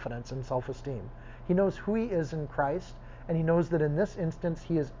self-confidence and self-esteem. He knows who he is in Christ, and he knows that in this instance,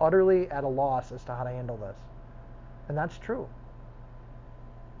 he is utterly at a loss as to how to handle this. And that's true.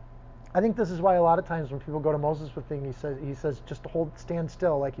 I think this is why a lot of times when people go to Moses with things, he says, just stand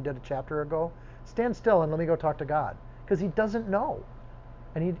still, like he did a chapter ago. Stand still and let me go talk to God. Because he doesn't know.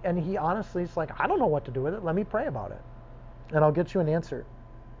 And he honestly is like, I don't know what to do with it. Let me pray about it. And I'll get you an answer.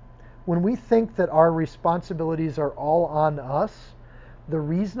 When we think that our responsibilities are all on us, the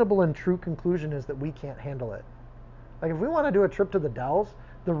reasonable and true conclusion is that we can't handle it. Like if we want to do a trip to the Dells,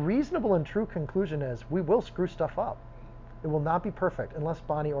 the reasonable and true conclusion is we will screw stuff up. It will not be perfect unless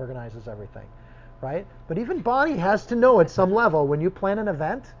Bonnie organizes everything, right? But even Bonnie has to know at some level, when you plan an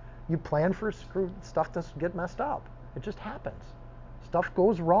event, you plan for stuff to get messed up. It just happens. Stuff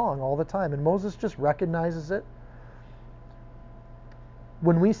goes wrong all the time, and Moses just recognizes it.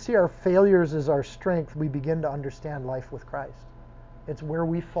 When we see our failures as our strength, we begin to understand life with Christ. It's where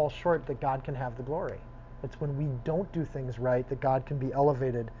we fall short that God can have the glory. It's when we don't do things right that God can be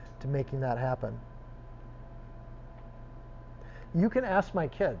elevated to making that happen. You can ask my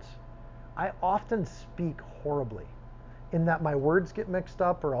kids. I often speak horribly in that my words get mixed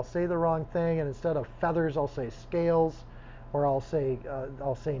up, or I'll say the wrong thing, and instead of feathers, I'll say scales, or I'll say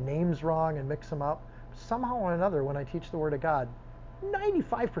names wrong and mix them up. Somehow or another, when I teach the Word of God,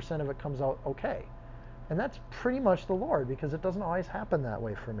 95% of it comes out okay. And that's pretty much the Lord, because it doesn't always happen that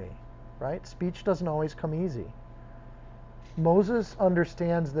way for me, right? Speech doesn't always come easy. Moses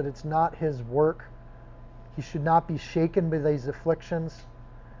understands that it's not his work. He should not be shaken by these afflictions,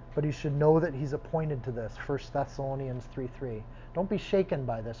 but he should know that he's appointed to this. 1 Thessalonians 3:3. Don't be shaken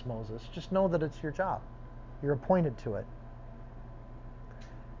by this, Moses. Just know that it's your job. You're appointed to it.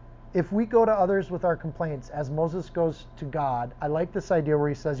 If we go to others with our complaints, as Moses goes to God, I like this idea where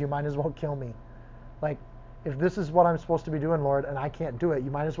he says, you might as well kill me. Like, if this is what I'm supposed to be doing, Lord, and I can't do it,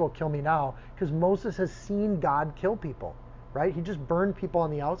 you might as well kill me now. Because Moses has seen God kill people, right? He just burned people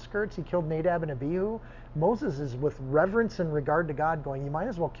on the outskirts. He killed Nadab and Abihu. Moses is with reverence and regard to God going, you might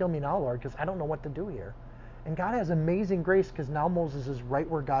as well kill me now, Lord, because I don't know what to do here. And God has amazing grace because now Moses is right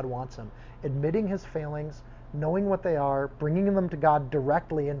where God wants him, admitting his failings, knowing what they are, bringing them to God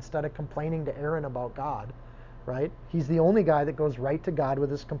directly instead of complaining to Aaron about God, right? He's the only guy that goes right to God with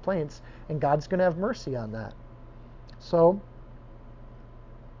his complaints, and God's going to have mercy on that. So,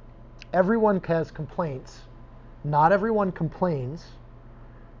 everyone has complaints. Not everyone complains.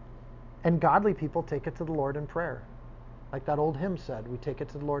 And godly people take it to the Lord in prayer. Like that old hymn said, we take it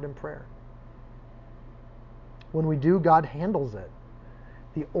to the Lord in prayer. When we do, God handles it.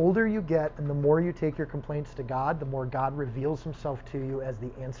 The older you get and the more you take your complaints to God, the more God reveals himself to you as the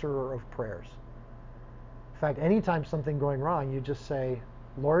answerer of prayers. In fact, anytime something going wrong, you just say,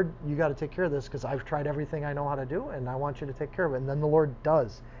 Lord, you got to take care of this because I've tried everything I know how to do and I want you to take care of it. And then the Lord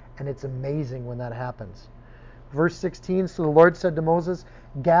does. And it's amazing when that happens. Verse 16, so the Lord said to Moses,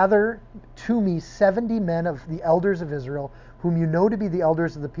 gather to me 70 men of the elders of Israel, whom you know to be the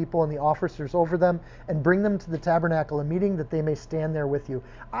elders of the people and the officers over them, and bring them to the tabernacle of meeting that they may stand there with you.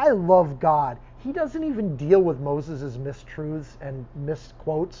 I love God. He doesn't even deal with Moses' mistruths and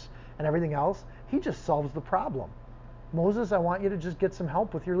misquotes and everything else. He just solves the problem. Moses, I want you to just get some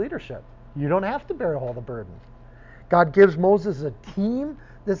help with your leadership. You don't have to bear all the burden. God gives Moses a team.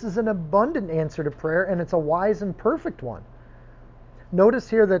 This is an abundant answer to prayer, and it's a wise and perfect one. Notice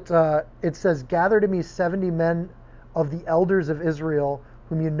here that it says, gather to me 70 men of the elders of Israel,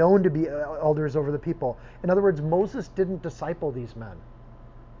 whom you know to be elders over the people. In other words, Moses didn't disciple these men.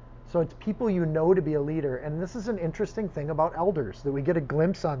 So it's people you know to be a leader. And this is an interesting thing about elders, that we get a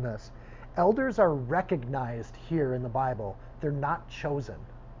glimpse on this. Elders are recognized here in the Bible. They're not chosen.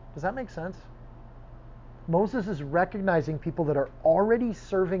 Does that make sense? Moses is recognizing people that are already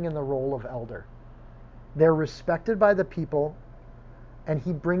serving in the role of elder. They're respected by the people, and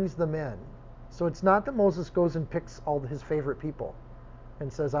he brings them in. So it's not that Moses goes and picks all his favorite people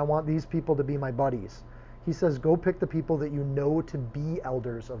and says, I want these people to be my buddies. He says, go pick the people that you know to be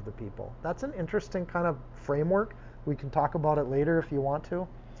elders of the people. That's an interesting kind of framework. We can talk about it later if you want to.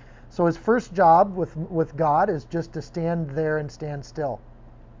 So his first job with God is just to stand there and stand still,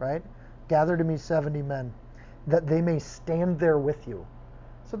 right? Gather to me 70 men, that they may stand there with you.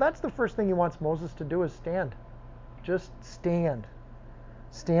 So that's the first thing he wants Moses to do, is stand. Just stand.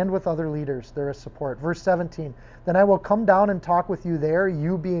 Stand with other leaders. They're a support. Verse 17, then I will come down and talk with you there,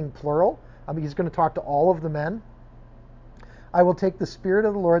 you being plural. He's going to talk to all of the men. I will take the Spirit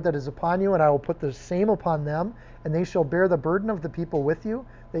of the Lord that is upon you, and I will put the same upon them, and they shall bear the burden of the people with you,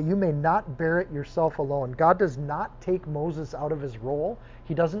 that you may not bear it yourself alone. God does not take Moses out of his role.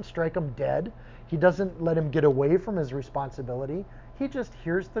 He doesn't strike him dead. He doesn't let him get away from his responsibility. He just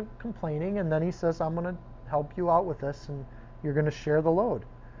hears the complaining, and then he says, I'm going to help you out with this, and you're going to share the load.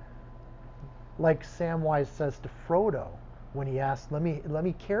 Like Samwise says to Frodo when he asked, let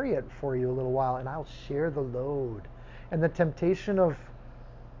me carry it for you a little while, and I'll share the load. And the temptation of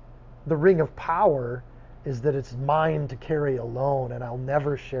the ring of power is that it's mine to carry alone, and I'll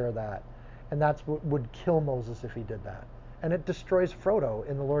never share that. And that's what would kill Moses if he did that. And it destroys Frodo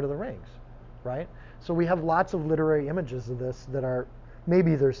in The Lord of the Rings, right? So we have lots of literary images of this that are,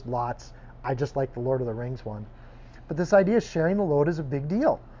 maybe there's lots. I just like the Lord of the Rings one. But this idea of sharing the load is a big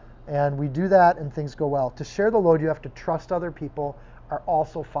deal. And we do that and things go well. To share the load, you have to trust other people are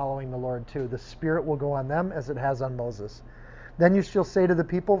also following the Lord too. The Spirit will go on them as it has on Moses. Then you shall say to the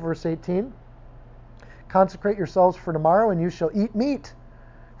people, verse 18, consecrate yourselves for tomorrow, and you shall eat meat.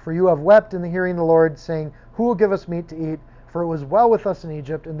 For you have wept in the hearing of the Lord, saying, who will give us meat to eat? For it was well with us in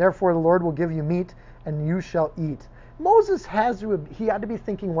Egypt, and therefore the Lord will give you meat, and you shall eat. Moses had to be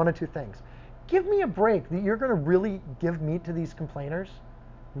thinking one of two things. Give me a break. You're going to really give meat to these complainers?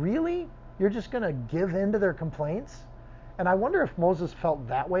 Really? You're just going to give in to their complaints? And I wonder if Moses felt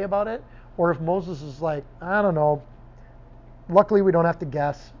that way about it, or if Moses is like, I don't know. Luckily, we don't have to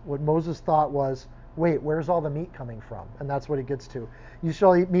guess. What Moses thought was, wait, where's all the meat coming from? And that's what he gets to. You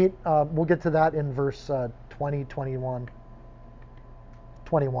shall eat meat. We'll get to that in verse 21.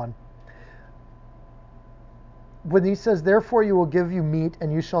 When he says, therefore you will give you meat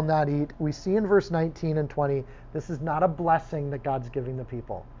and you shall not eat, we see in verse 19 and 20, this is not a blessing that God's giving the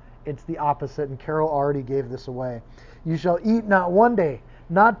people. It's the opposite, and Carol already gave this away. You shall eat not 1 day,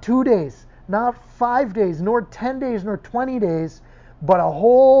 not 2 days, not 5 days, nor 10 days, nor 20 days, but a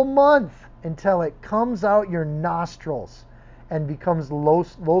whole month, until it comes out your nostrils and becomes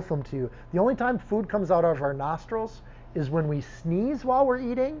loathsome to you. The only time food comes out of our nostrils is when we sneeze while we're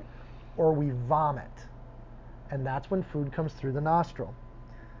eating or we vomit. And that's when food comes through the nostril.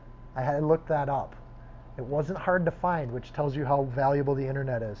 I had to look that up. It wasn't hard to find, which tells you how valuable the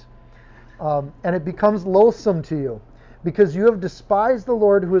internet is. And it becomes loathsome to you, because you have despised the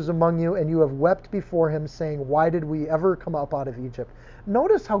Lord who is among you, and you have wept before him, saying, why did we ever come up out of Egypt?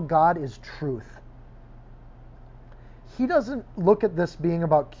 Notice how God is truth. He doesn't look at this being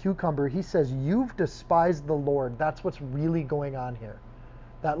about cucumber. He says, you've despised the Lord. That's what's really going on here.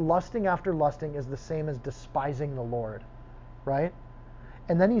 That lusting after lusting is the same as despising the Lord, right?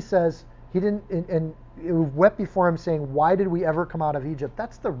 And then he says, he didn't, and it wept before him, saying, why did we ever come out of Egypt?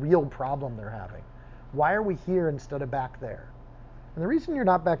 That's the real problem they're having. Why are we here instead of back there? And the reason you're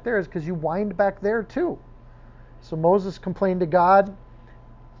not back there is because you whined back there too. So Moses complained to God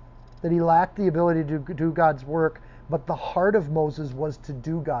that he lacked the ability to do God's work, but the heart of Moses was to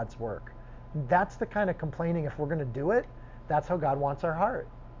do God's work. That's the kind of complaining, if we're going to do it, that's how God wants our heart.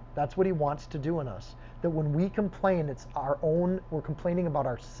 That's what he wants to do in us. That when we complain, it's our own, we're complaining about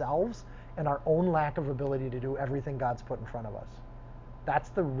ourselves and our own lack of ability to do everything God's put in front of us. That's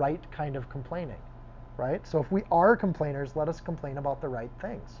the right kind of complaining, right? So if we are complainers, let us complain about the right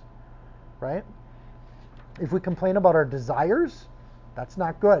things, right? If we complain about our desires, that's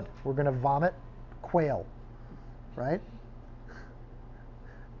not good. We're going to vomit quail, right?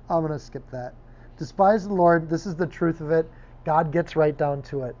 I'm going to skip that. Despise the Lord, this is the truth of it. God gets right down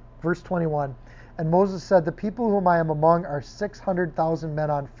to it. Verse 21, and Moses said, the people whom I am among are 600,000 men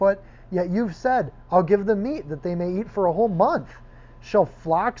on foot, yet you've said, I'll give them meat that they may eat for a whole month. Shall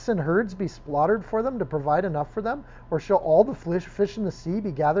flocks and herds be slaughtered for them to provide enough for them? Or shall all the fish in the sea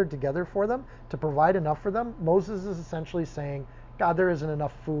be gathered together for them to provide enough for them? Moses is essentially saying, God, there isn't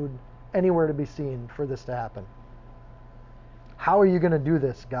enough food anywhere to be seen for this to happen. How are you going to do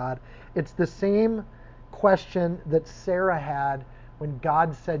this, God? It's the same question that Sarah had when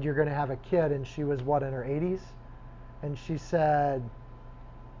God said you're going to have a kid, and she was, what, in her 80s? And she said,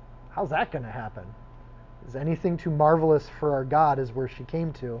 how's that going to happen? Is anything too marvelous for our God, is where she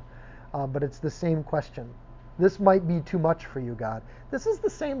came to. But it's the same question. This might be too much for you, God. This is the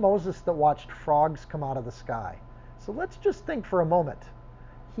same Moses that watched frogs come out of the sky. So let's just think for a moment.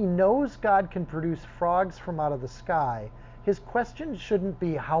 He knows God can produce frogs from out of the sky. His question shouldn't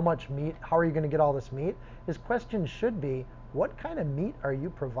be how much meat, how are you going to get all this meat? His question should be, what kind of meat are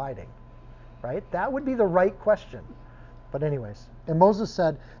you providing? Right? That would be the right question. But anyways, and Moses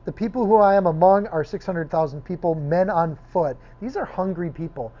said, the people who I am among are 600,000 people, men on foot. These are hungry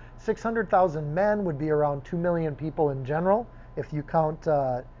people. 600,000 men would be around 2 million people in general, if you count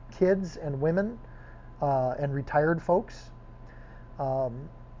kids and women and retired folks.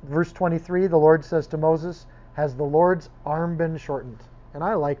 Verse 23, the Lord says to Moses, has the Lord's arm been shortened? And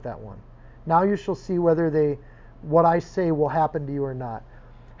I like that one. Now you shall see whether what I say will happen to you or not.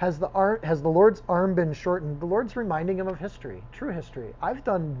 Has the Lord's arm been shortened? The Lord's reminding him of history, true history. I've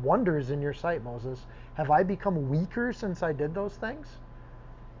done wonders in your sight, Moses. Have I become weaker since I did those things?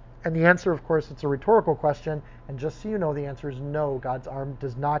 And the answer, of course, it's a rhetorical question. And just so you know, the answer is no. God's arm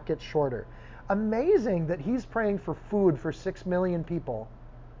does not get shorter. Amazing that he's praying for food for 6 million people,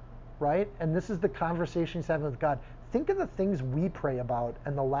 right? And this is the conversation he's having with God. Think of the things we pray about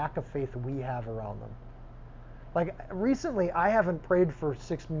and the lack of faith we have around them. Like recently, I haven't prayed for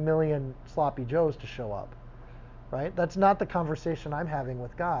 6 million sloppy joes to show up, right? That's not the conversation I'm having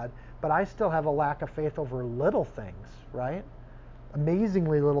with God, but I still have a lack of faith over little things, right?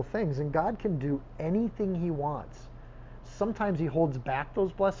 Amazingly little things, and God can do anything he wants. Sometimes he holds back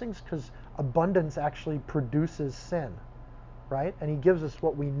those blessings because abundance actually produces sin, right? And he gives us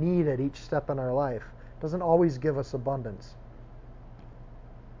what we need at each step in our life. Doesn't always give us abundance.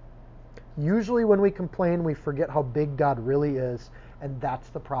 Usually when we complain, we forget how big God really is, and that's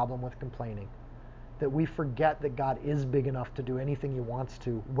the problem with complaining. That we forget that God is big enough to do anything he wants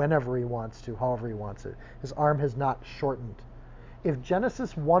to, whenever he wants to, however he wants it. His arm has not shortened. If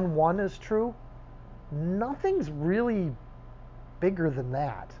Genesis 1:1 is true, nothing's really bigger than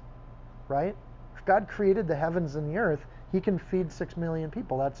that, right? If God created the heavens and the earth, he can feed 6 million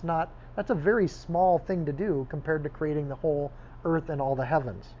people. That's a very small thing to do compared to creating the whole earth and all the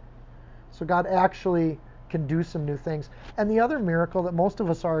heavens. So God actually can do some new things. And the other miracle that most of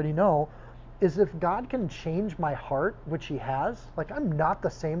us already know is if God can change my heart, which he has, like I'm not the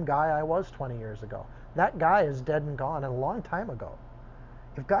same guy I was 20 years ago. That guy is dead and gone a long time ago.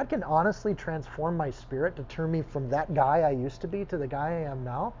 If God can honestly transform my spirit to turn me from that guy I used to be to the guy I am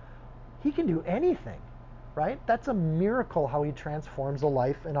now, he can do anything, right? That's a miracle how he transforms a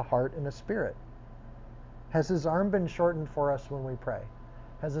life and a heart and a spirit. Has his arm been shortened for us when we pray?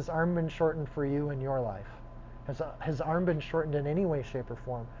 Has his arm been shortened for you in your life? Has his arm been shortened in any way, shape, or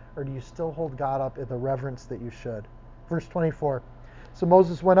form? Or do you still hold God up in the reverence that you should? Verse 24. So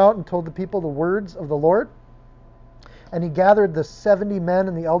Moses went out and told the people the words of the Lord. And he gathered the 70 men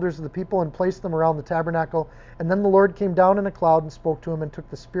and the elders of the people and placed them around the tabernacle. And then the Lord came down in a cloud and spoke to him and took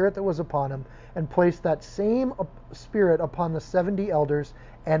the spirit that was upon him and placed that same spirit upon the 70 elders.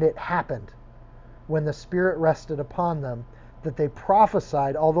 And it happened, when the spirit rested upon them, that they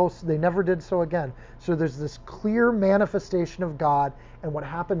prophesied, although they never did so again. So there's this clear manifestation of God, and what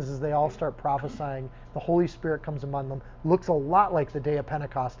happens is they all start prophesying. The Holy Spirit comes among them. Looks a lot like the day of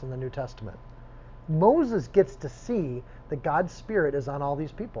Pentecost in the New Testament. Moses gets to see that God's Spirit is on all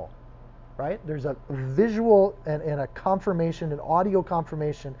these people, right? There's a visual and a confirmation, an audio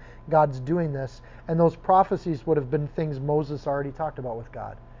confirmation God's doing this, and those prophecies would have been things Moses already talked about with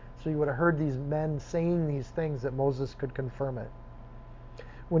God. So you would have heard these men saying these things that Moses could confirm it.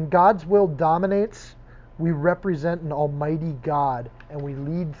 When God's will dominates, we represent an almighty God, and we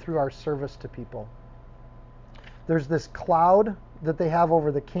lead through our service to people. There's this cloud that they have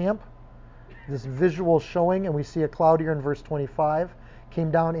over the camp, this visual showing, and we see a cloud here in verse 25,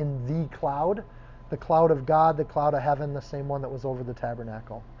 came down in the cloud of God, the cloud of heaven, the same one that was over the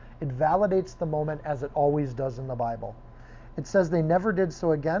tabernacle. It validates the moment as it always does in the Bible. It says they never did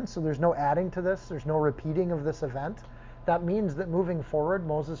so again, so there's no adding to this. There's no repeating of this event. That means that moving forward,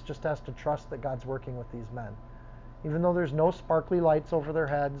 Moses just has to trust that God's working with these men. Even though there's no sparkly lights over their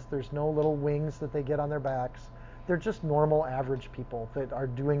heads, there's no little wings that they get on their backs, they're just normal, average people that are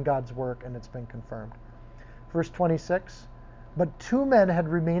doing God's work, and it's been confirmed. Verse 26, but 2 men had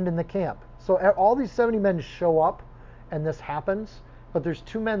remained in the camp. So all these 70 men show up, and this happens, but there's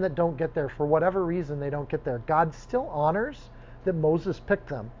 2 men that don't get there. For whatever reason, they don't get there. God still honors that Moses picked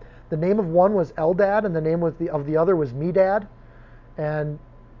them. The name of one was Eldad, and the name of the other was Medad. And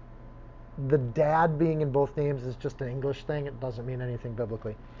the dad being in both names is just an English thing. It doesn't mean anything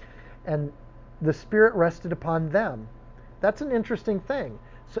biblically. And the Spirit rested upon them. That's an interesting thing.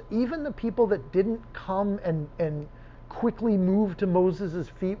 So even the people that didn't come and quickly move to Moses'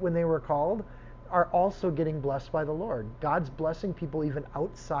 feet when they were called are also getting blessed by the Lord. God's blessing people even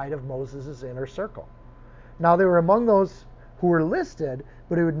outside of Moses' inner circle. Now they were among those who were listed,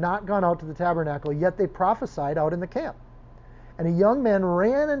 but who had not gone out to the tabernacle, yet they prophesied out in the camp. And a young man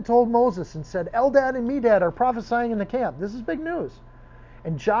ran and told Moses and said, Eldad and Medad are prophesying in the camp. This is big news.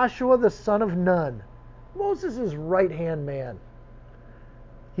 And Joshua the son of Nun, Moses' right-hand man,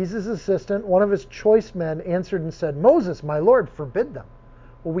 he's his assistant, one of his choice men, answered and said, Moses, my Lord, forbid them.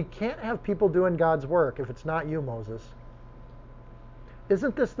 Well, we can't have people doing God's work if it's not you, Moses.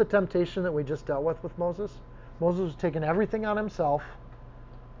 Isn't this the temptation that we just dealt with Moses? Moses was taking everything on himself,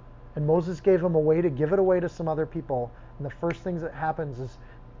 and Moses gave him a way to give it away to some other people. And the first thing that happens is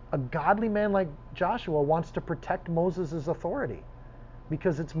a godly man like Joshua wants to protect Moses' authority,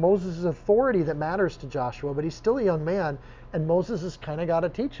 because it's Moses' authority that matters to Joshua, but he's still a young man, and Moses has kind of got to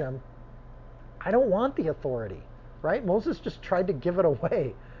teach him, I don't want the authority. Right? Moses just tried to give it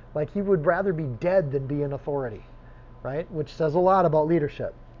away. Like he would rather be dead than be in authority. Right? Which says a lot about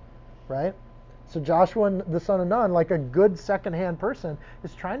leadership. Right? So Joshua, the son of Nun, like a good second-hand person,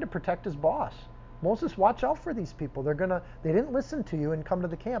 is trying to protect his boss. Moses, watch out for these people. They didn't listen to you and come to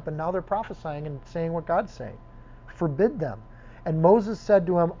the camp, and now they're prophesying and saying what God's saying. Forbid them. And Moses said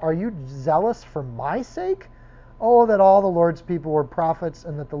to him, are you zealous for my sake? Oh, that all the Lord's people were prophets,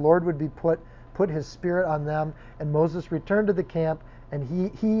 and that the Lord would be put his Spirit on them. And Moses returned to the camp, and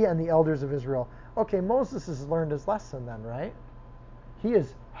he and the elders of Israel. Okay, Moses has learned his lesson then, right? He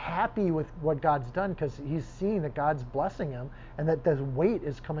is happy with what God's done because he's seeing that God's blessing him and that the weight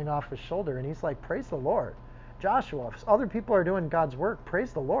is coming off his shoulder. And he's like, praise the Lord. Joshua, if other people are doing God's work,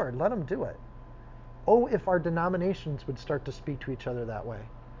 praise the Lord. Let them do it. Oh, if our denominations would start to speak to each other that way,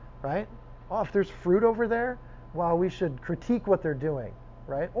 right? Oh, if there's fruit over there, well, we should critique what they're doing.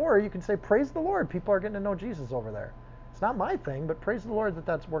 Right? Or you can say, praise the Lord. People are getting to know Jesus over there. It's not my thing, but praise the Lord that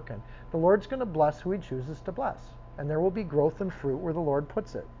that's working. The Lord's going to bless who he chooses to bless. And there will be growth and fruit where the Lord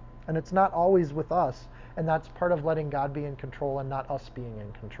puts it. And it's not always with us. And that's part of letting God be in control and not us being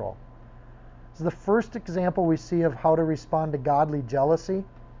in control. This is the first example we see of how to respond to godly jealousy.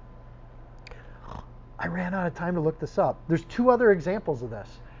 I ran out of time to look this up. There's 2 other examples of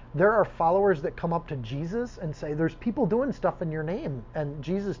this. There are followers that come up to Jesus and say, there's people doing stuff in your name. And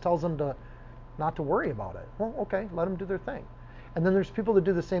Jesus tells them not to worry about it. Well, okay, let them do their thing. And then there's people that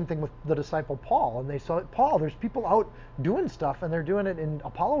do the same thing with the disciple Paul. And they saw, Paul, there's people out doing stuff, and they're doing it in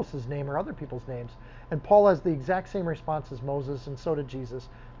Apollos' name or other people's names. And Paul has the exact same response as Moses, and so did Jesus.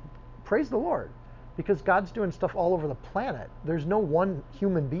 Praise the Lord. Because God's doing stuff all over the planet. There's no one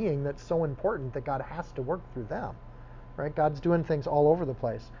human being that's so important that God has to work through them. Right? God's doing things all over the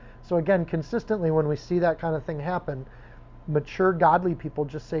place. So again, consistently when we see that kind of thing happen, mature godly people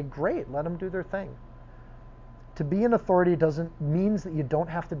just say, great, let them do their thing. To be an authority means that you don't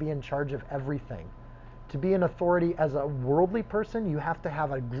have to be in charge of everything. To be an authority as a worldly person, you have to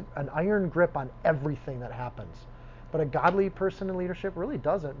have an iron grip on everything that happens. But a godly person in leadership really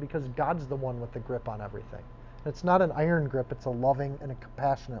doesn't, because God's the one with the grip on everything. It's not an iron grip, it's a loving and a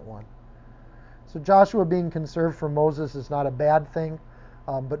compassionate one. So Joshua being conserved for Moses is not a bad thing,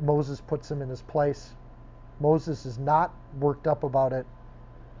 but Moses puts him in his place. Moses is not worked up about it,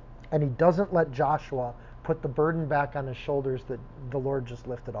 and he doesn't let Joshua put the burden back on his shoulders that the Lord just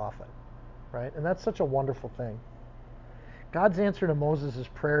lifted off it, right? And that's such a wonderful thing. God's answer to Moses'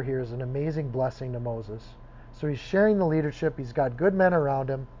 prayer here is an amazing blessing to Moses. So he's sharing the leadership. He's got good men around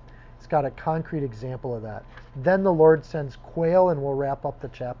him. He's got a concrete example of that. Then the Lord sends quail, and we'll wrap up the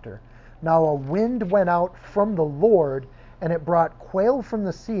chapter. Now a wind went out from the Lord, and it brought quail from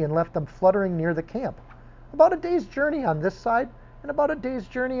the sea and left them fluttering near the camp. About a day's journey on this side, and about a day's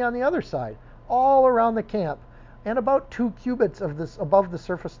journey on the other side, all around the camp, and about 2 cubits of this above the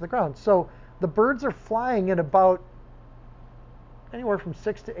surface of the ground. So the birds are flying at about anywhere from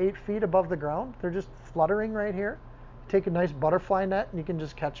 6 to 8 feet above the ground. They're just fluttering right here. Take a nice butterfly net and you can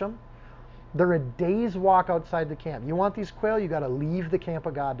just catch them. They're a day's walk outside the camp. You want these quail, you got to leave the camp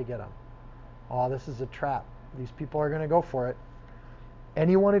of God to get them. Oh, this is a trap. These people are going to go for it.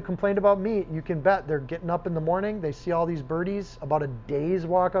 Anyone who complained about meat, you can bet they're getting up in the morning, they see all these birdies, about a day's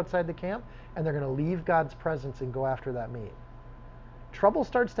walk outside the camp, and they're going to leave God's presence and go after that meat. Trouble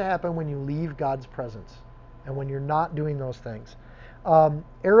starts to happen when you leave God's presence and when you're not doing those things.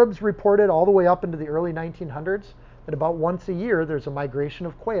 Arabs reported all the way up into the early 1900s that about once a year there's a migration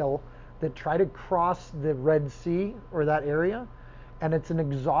of quail that try to cross the Red Sea or that area, and it's an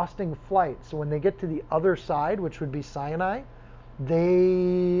exhausting flight. So when they get to the other side, which would be Sinai,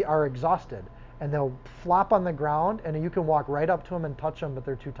 they are exhausted and they'll flop on the ground, and you can walk right up to them and touch them, but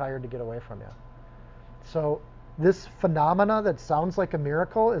they're too tired to get away from you. So this phenomena that sounds like a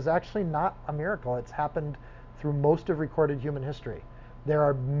miracle is actually not a miracle. It's happened through most of recorded human history. There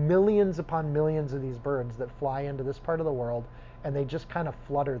are millions upon millions of these birds that fly into this part of the world, and they just kind of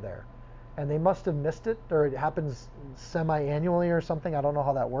flutter there. And they must have missed it, or it happens semi-annually or something. I don't know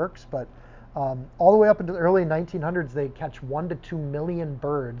how that works, but all the way up into the early 1900s, they catch 1 to 2 million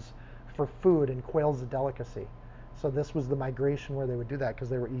birds for food, and quail's a delicacy. So this was the migration where they would do that because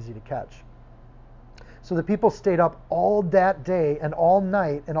they were easy to catch. So the people stayed up all that day and all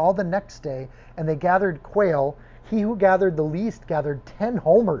night and all the next day, and they gathered quail. He who gathered the least gathered 10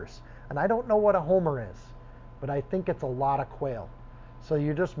 homers. And I don't know what a homer is, but I think it's a lot of quail. So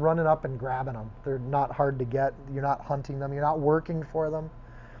you're just running up and grabbing them. They're not hard to get. You're not hunting them. You're not working for them.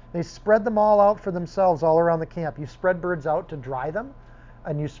 They spread them all out for themselves all around the camp. You spread birds out to dry them,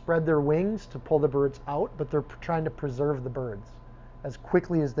 and you spread their wings to pull the birds out, but they're trying to preserve the birds as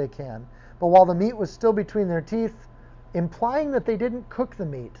quickly as they can. But while the meat was still between their teeth, implying that they didn't cook the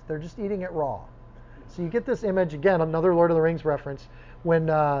meat, they're just eating it raw. So you get this image, again, another Lord of the Rings reference, when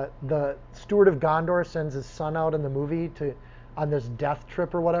the steward of Gondor sends his son out in the movie on this death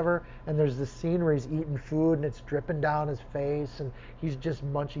trip or whatever, and there's this scene where he's eating food and it's dripping down his face, and he's just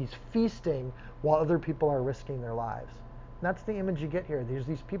munching, he's feasting while other people are risking their lives. And that's the image you get here. There's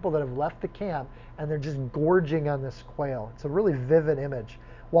these people that have left the camp and they're just gorging on this quail. It's a really vivid image.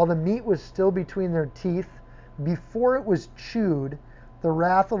 While the meat was still between their teeth, before it was chewed, the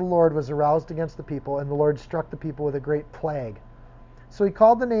wrath of the Lord was aroused against the people, and the Lord struck the people with a great plague. So he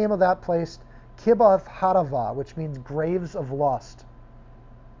called the name of that place Kibboth Hattaavah, which means graves of lust,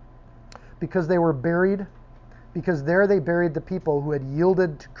 because they were buried, because there they buried the people who had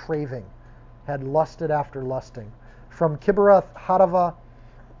yielded to craving, had lusted after lusting. From Kibboth Hattaavah,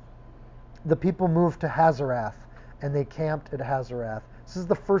 the people moved to Hazarath, and they camped at Hazarath. This is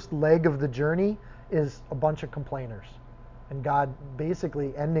the first leg of the journey, is a bunch of complainers, and God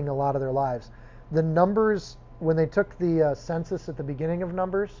basically ending a lot of their lives. The Numbers, when they took the census at the beginning of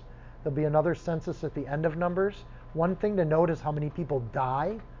Numbers, there'll be another census at the end of Numbers. One thing to note is how many people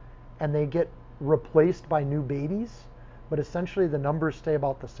die, and they get replaced by new babies, but essentially the numbers stay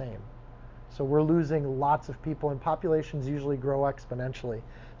about the same. So we're losing lots of people, and populations usually grow exponentially.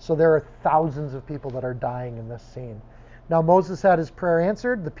 So there are thousands of people that are dying in this scene. Now Moses had his prayer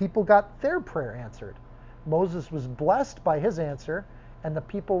answered. The people got their prayer answered. Moses was blessed by his answer, and the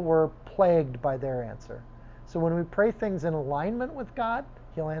people were plagued by their answer. So when we pray things in alignment with God,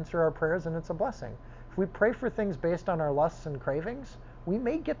 he'll answer our prayers, and it's a blessing. If we pray for things based on our lusts and cravings, we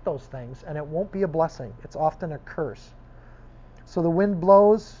may get those things, and it won't be a blessing. It's often a curse. So the wind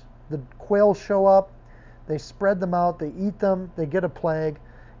blows, the quail show up, they spread them out, they eat them, they get a plague,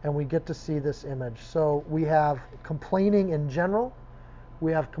 and we get to see this image. So we have complaining in general,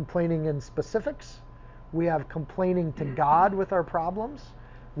 we have complaining in specifics, we have complaining to God with our problems,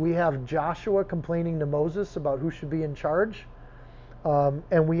 we have Joshua complaining to Moses about who should be in charge,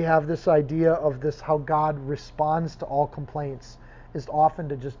 and we have this idea of this, how God responds to all complaints is often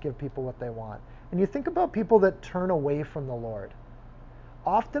to just give people what they want. And you think about people that turn away from the Lord.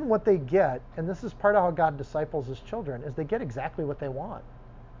 Often what they get, and this is part of how God disciples his children, is they get exactly what they want.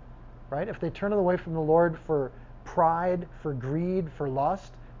 Right? If they turn away from the Lord for pride, for greed, for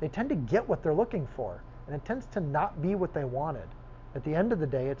lust, they tend to get what they're looking for. And it tends to not be what they wanted. At the end of the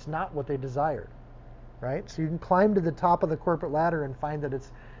day, it's not what they desired. Right? So you can climb to the top of the corporate ladder and find that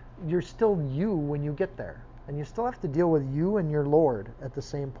you're still you when you get there. And you still have to deal with you and your Lord at the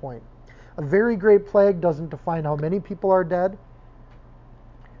same point. A very great plague doesn't define how many people are dead.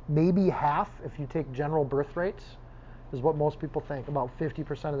 Maybe half, if you take general birth rates, is what most people think. About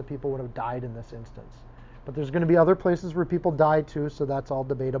 50% of the people would have died in this instance. But there's going to be other places where people die too, so that's all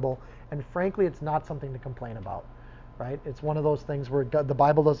debatable. And frankly, it's not something to complain about, right? It's one of those things where the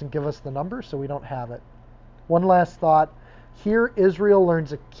Bible doesn't give us the number, so we don't have it. One last thought. Here, Israel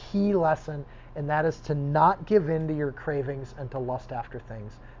learns a key lesson, and that is to not give in to your cravings and to lust after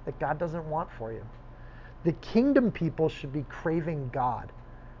things that God doesn't want for you. The kingdom people should be craving God.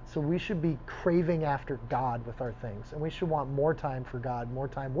 So we should be craving after God with our things. And we should want more time for God, more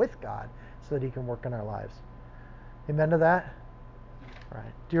time with God, so that he can work in our lives. Amen to that? All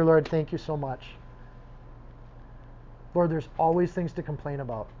right. Dear Lord, thank you so much. Lord, there's always things to complain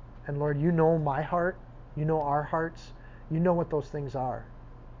about. And Lord, you know my heart. You know our hearts. You know what those things are.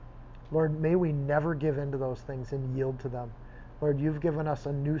 Lord, may we never give in to those things and yield to them. Lord, you've given us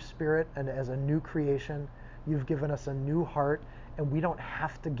a new spirit, and as a new creation, you've given us a new heart, and we don't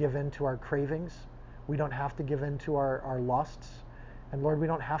have to give in to our cravings. We don't have to give in to our lusts. And Lord, we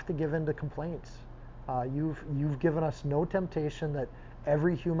don't have to give in to complaints. You've given us no temptation that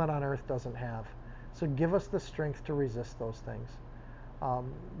every human on earth doesn't have. So give us the strength to resist those things.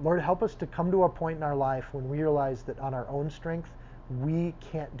 Lord, help us to come to a point in our life when we realize that on our own strength, we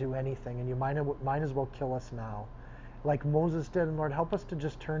can't do anything, and you might as well kill us now. Like Moses did, and Lord, help us to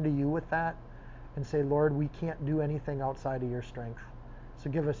just turn to you with that and say, Lord, we can't do anything outside of your strength. So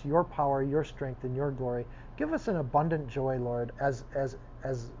give us your power, your strength, and your glory. Give us an abundant joy, Lord, as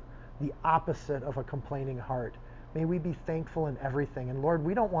the opposite of a complaining heart. May we be thankful in everything. And Lord,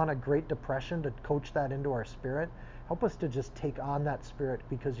 we don't want a great depression to coach that into our spirit. Help us to just take on that spirit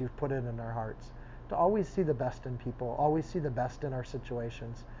because you've put it in our hearts. To always see the best in people, always see the best in our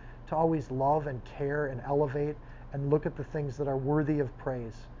situations. To always love and care and elevate and look at the things that are worthy of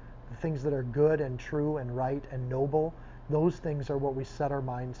praise. The things that are good and true and right and noble. Those things are what we set our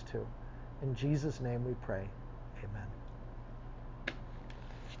minds to. In Jesus' name we pray. Amen.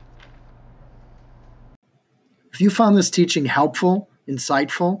 If you found this teaching helpful,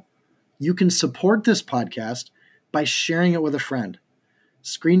 insightful, you can support this podcast by sharing it with a friend.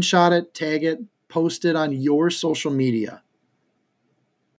 Screenshot it, tag it, post it on your social media.